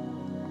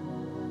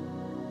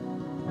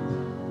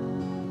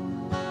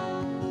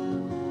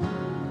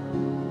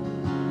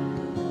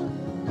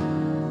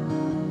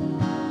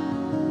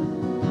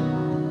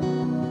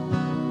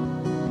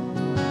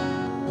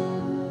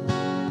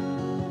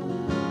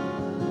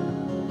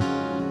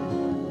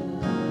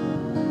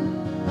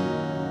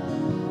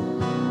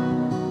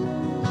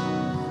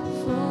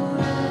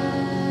 Forever,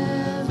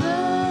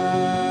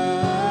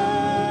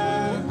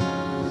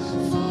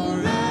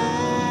 forever.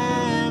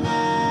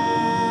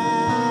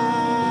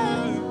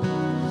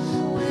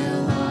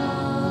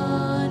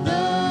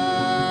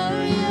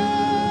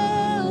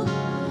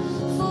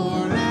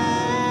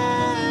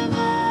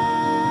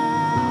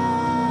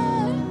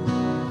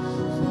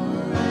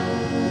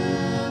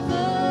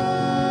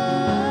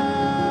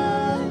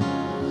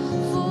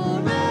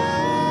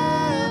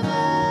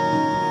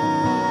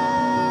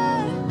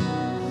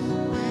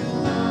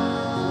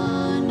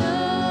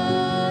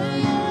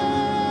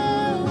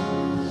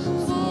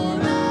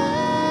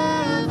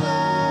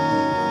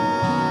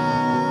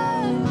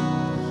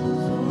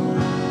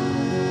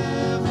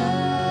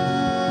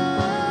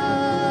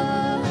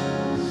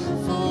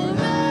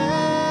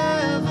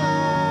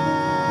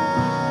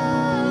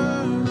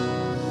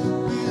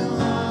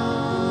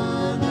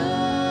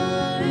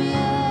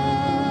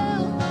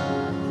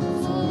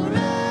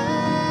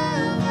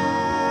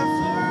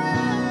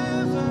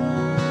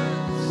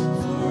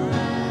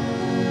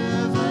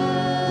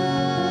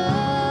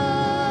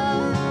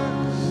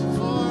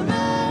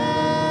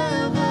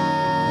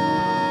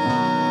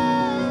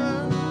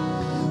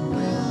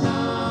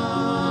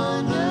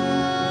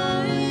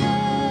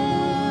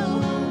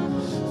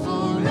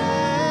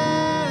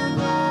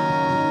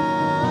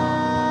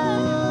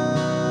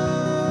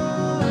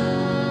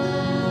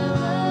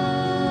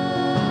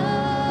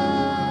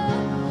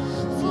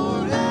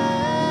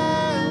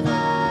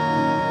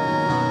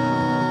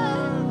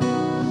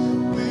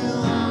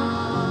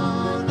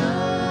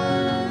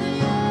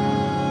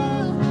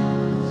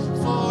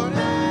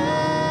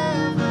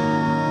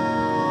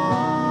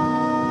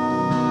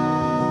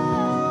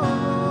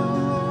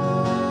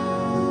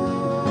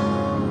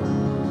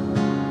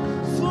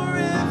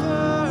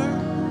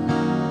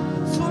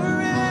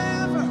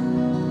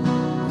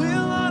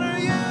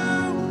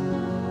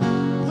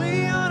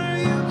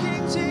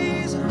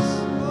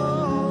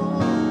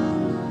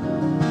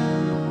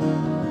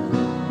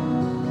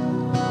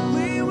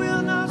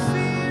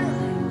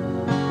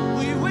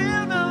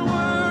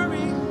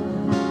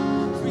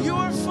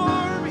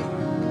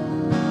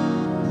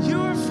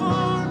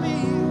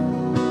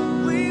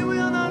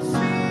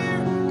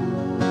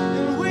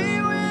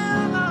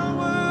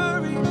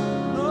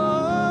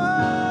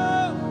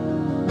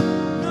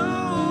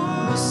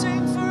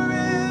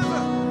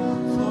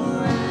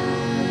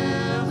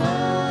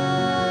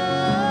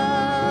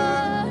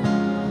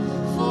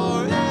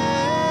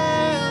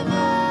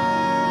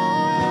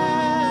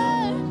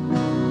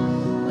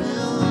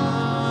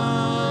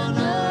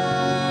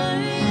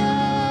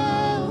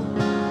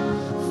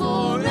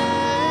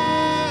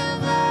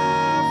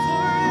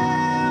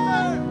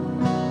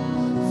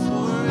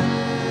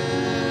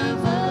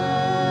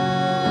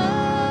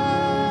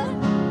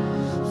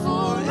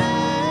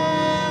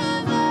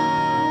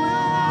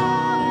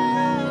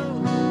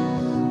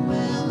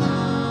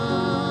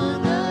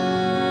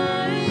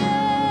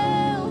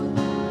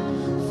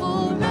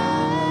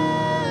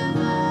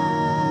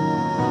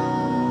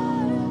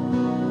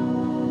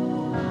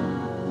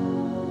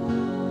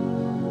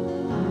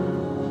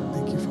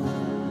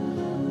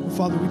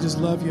 Father, we just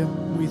love you.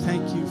 We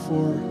thank you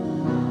for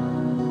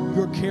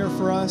your care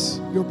for us,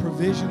 your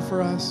provision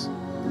for us.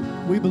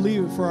 We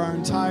believe it for our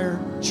entire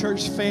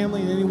church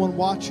family and anyone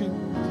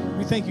watching.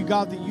 We thank you,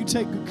 God, that you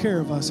take good care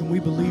of us, and we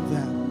believe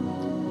that.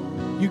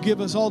 You give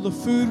us all the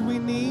food we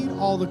need,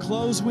 all the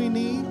clothes we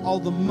need,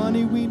 all the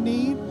money we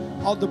need,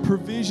 all the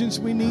provisions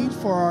we need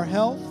for our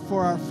health,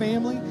 for our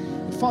family.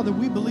 And Father,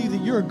 we believe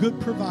that you're a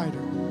good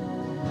provider.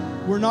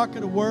 We're not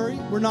going to worry.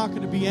 We're not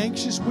going to be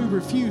anxious. We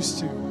refuse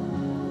to.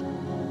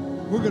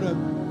 We're going to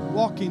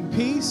walk in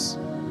peace,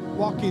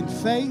 walk in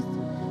faith.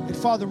 And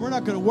Father, we're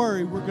not going to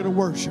worry. We're going to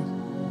worship.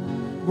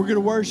 We're going to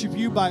worship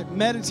you by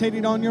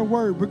meditating on your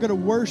word. We're going to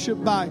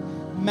worship by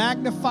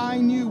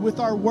magnifying you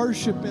with our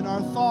worship and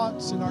our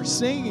thoughts and our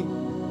singing.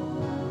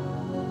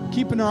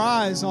 Keeping our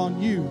eyes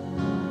on you.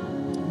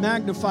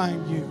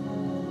 Magnifying you.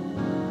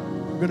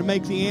 We're going to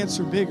make the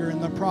answer bigger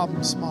and the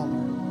problem smaller.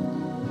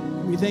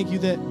 And we thank you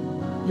that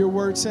your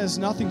word says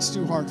nothing's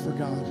too hard for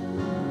God.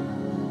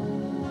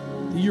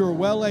 That you are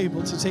well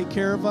able to take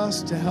care of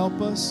us, to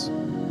help us,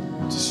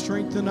 to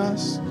strengthen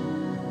us,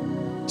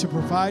 to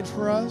provide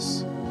for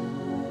us.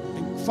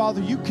 And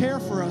Father, you care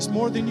for us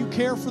more than you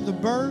care for the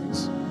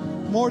birds,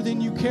 more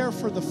than you care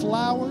for the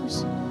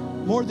flowers,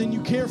 more than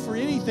you care for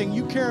anything.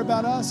 You care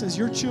about us as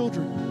your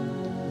children.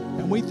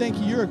 And we thank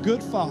you, you're a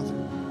good Father,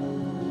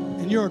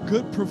 and you're a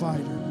good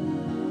provider.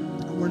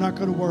 And we're not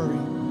going to worry.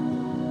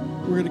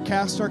 We're going to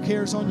cast our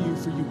cares on you,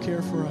 for you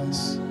care for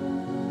us.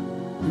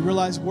 We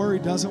realize worry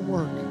doesn't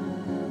work.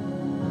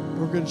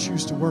 We're going to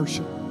choose to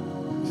worship.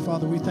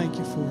 Father, we thank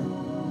you for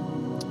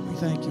it. We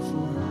thank you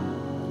for it.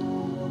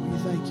 We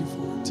thank you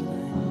for it today.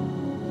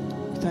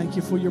 We thank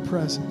you for your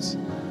presence.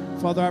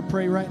 Father, I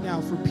pray right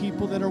now for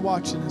people that are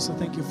watching this. I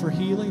thank you for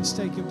healings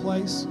taking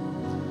place.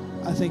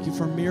 I thank you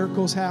for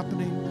miracles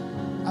happening.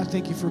 I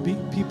thank you for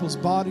people's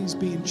bodies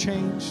being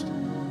changed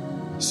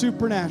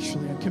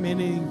supernaturally. I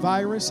command any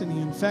virus, any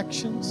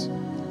infections,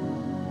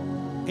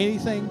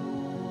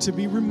 anything to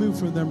be removed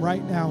from them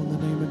right now in the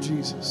name of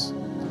Jesus.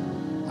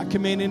 I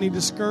command any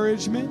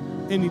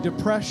discouragement, any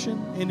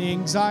depression, any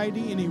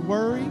anxiety, any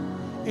worry,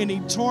 any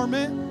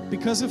torment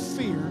because of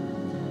fear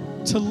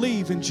to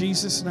leave in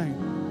Jesus'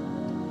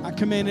 name. I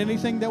command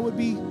anything that would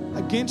be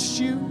against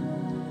you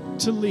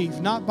to leave,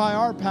 not by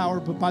our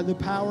power, but by the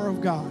power of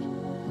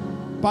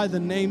God. By the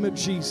name of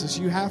Jesus,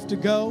 you have to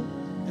go,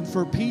 and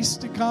for peace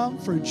to come,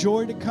 for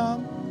joy to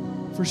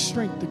come, for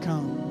strength to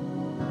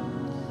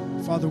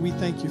come. Father, we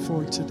thank you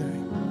for it today.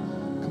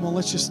 Come on,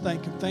 let's just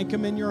thank him. Thank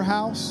him in your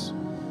house.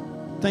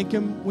 Thank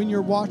him when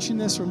you're watching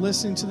this or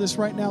listening to this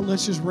right now.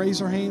 Let's just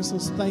raise our hands.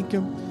 Let's thank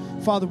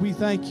him. Father, we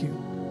thank you.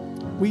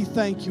 We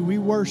thank you. We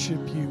worship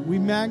you. We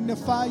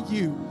magnify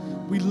you.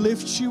 We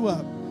lift you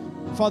up.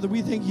 Father,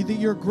 we thank you that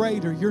you're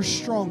greater, you're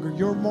stronger,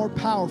 you're more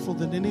powerful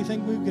than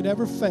anything we could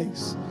ever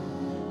face.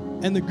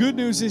 And the good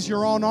news is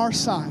you're on our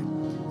side,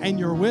 and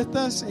you're with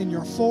us, and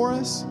you're for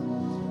us,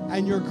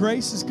 and your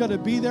grace is going to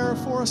be there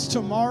for us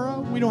tomorrow.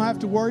 We don't have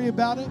to worry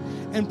about it.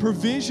 And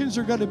provisions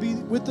are going to be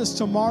with us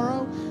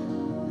tomorrow.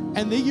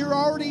 And that you're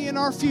already in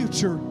our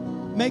future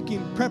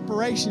making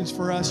preparations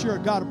for us. You're a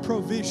God of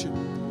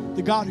provision,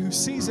 the God who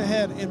sees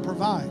ahead and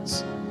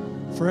provides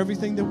for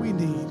everything that we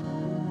need.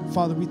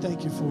 Father, we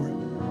thank you for it.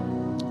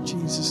 In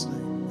Jesus' name.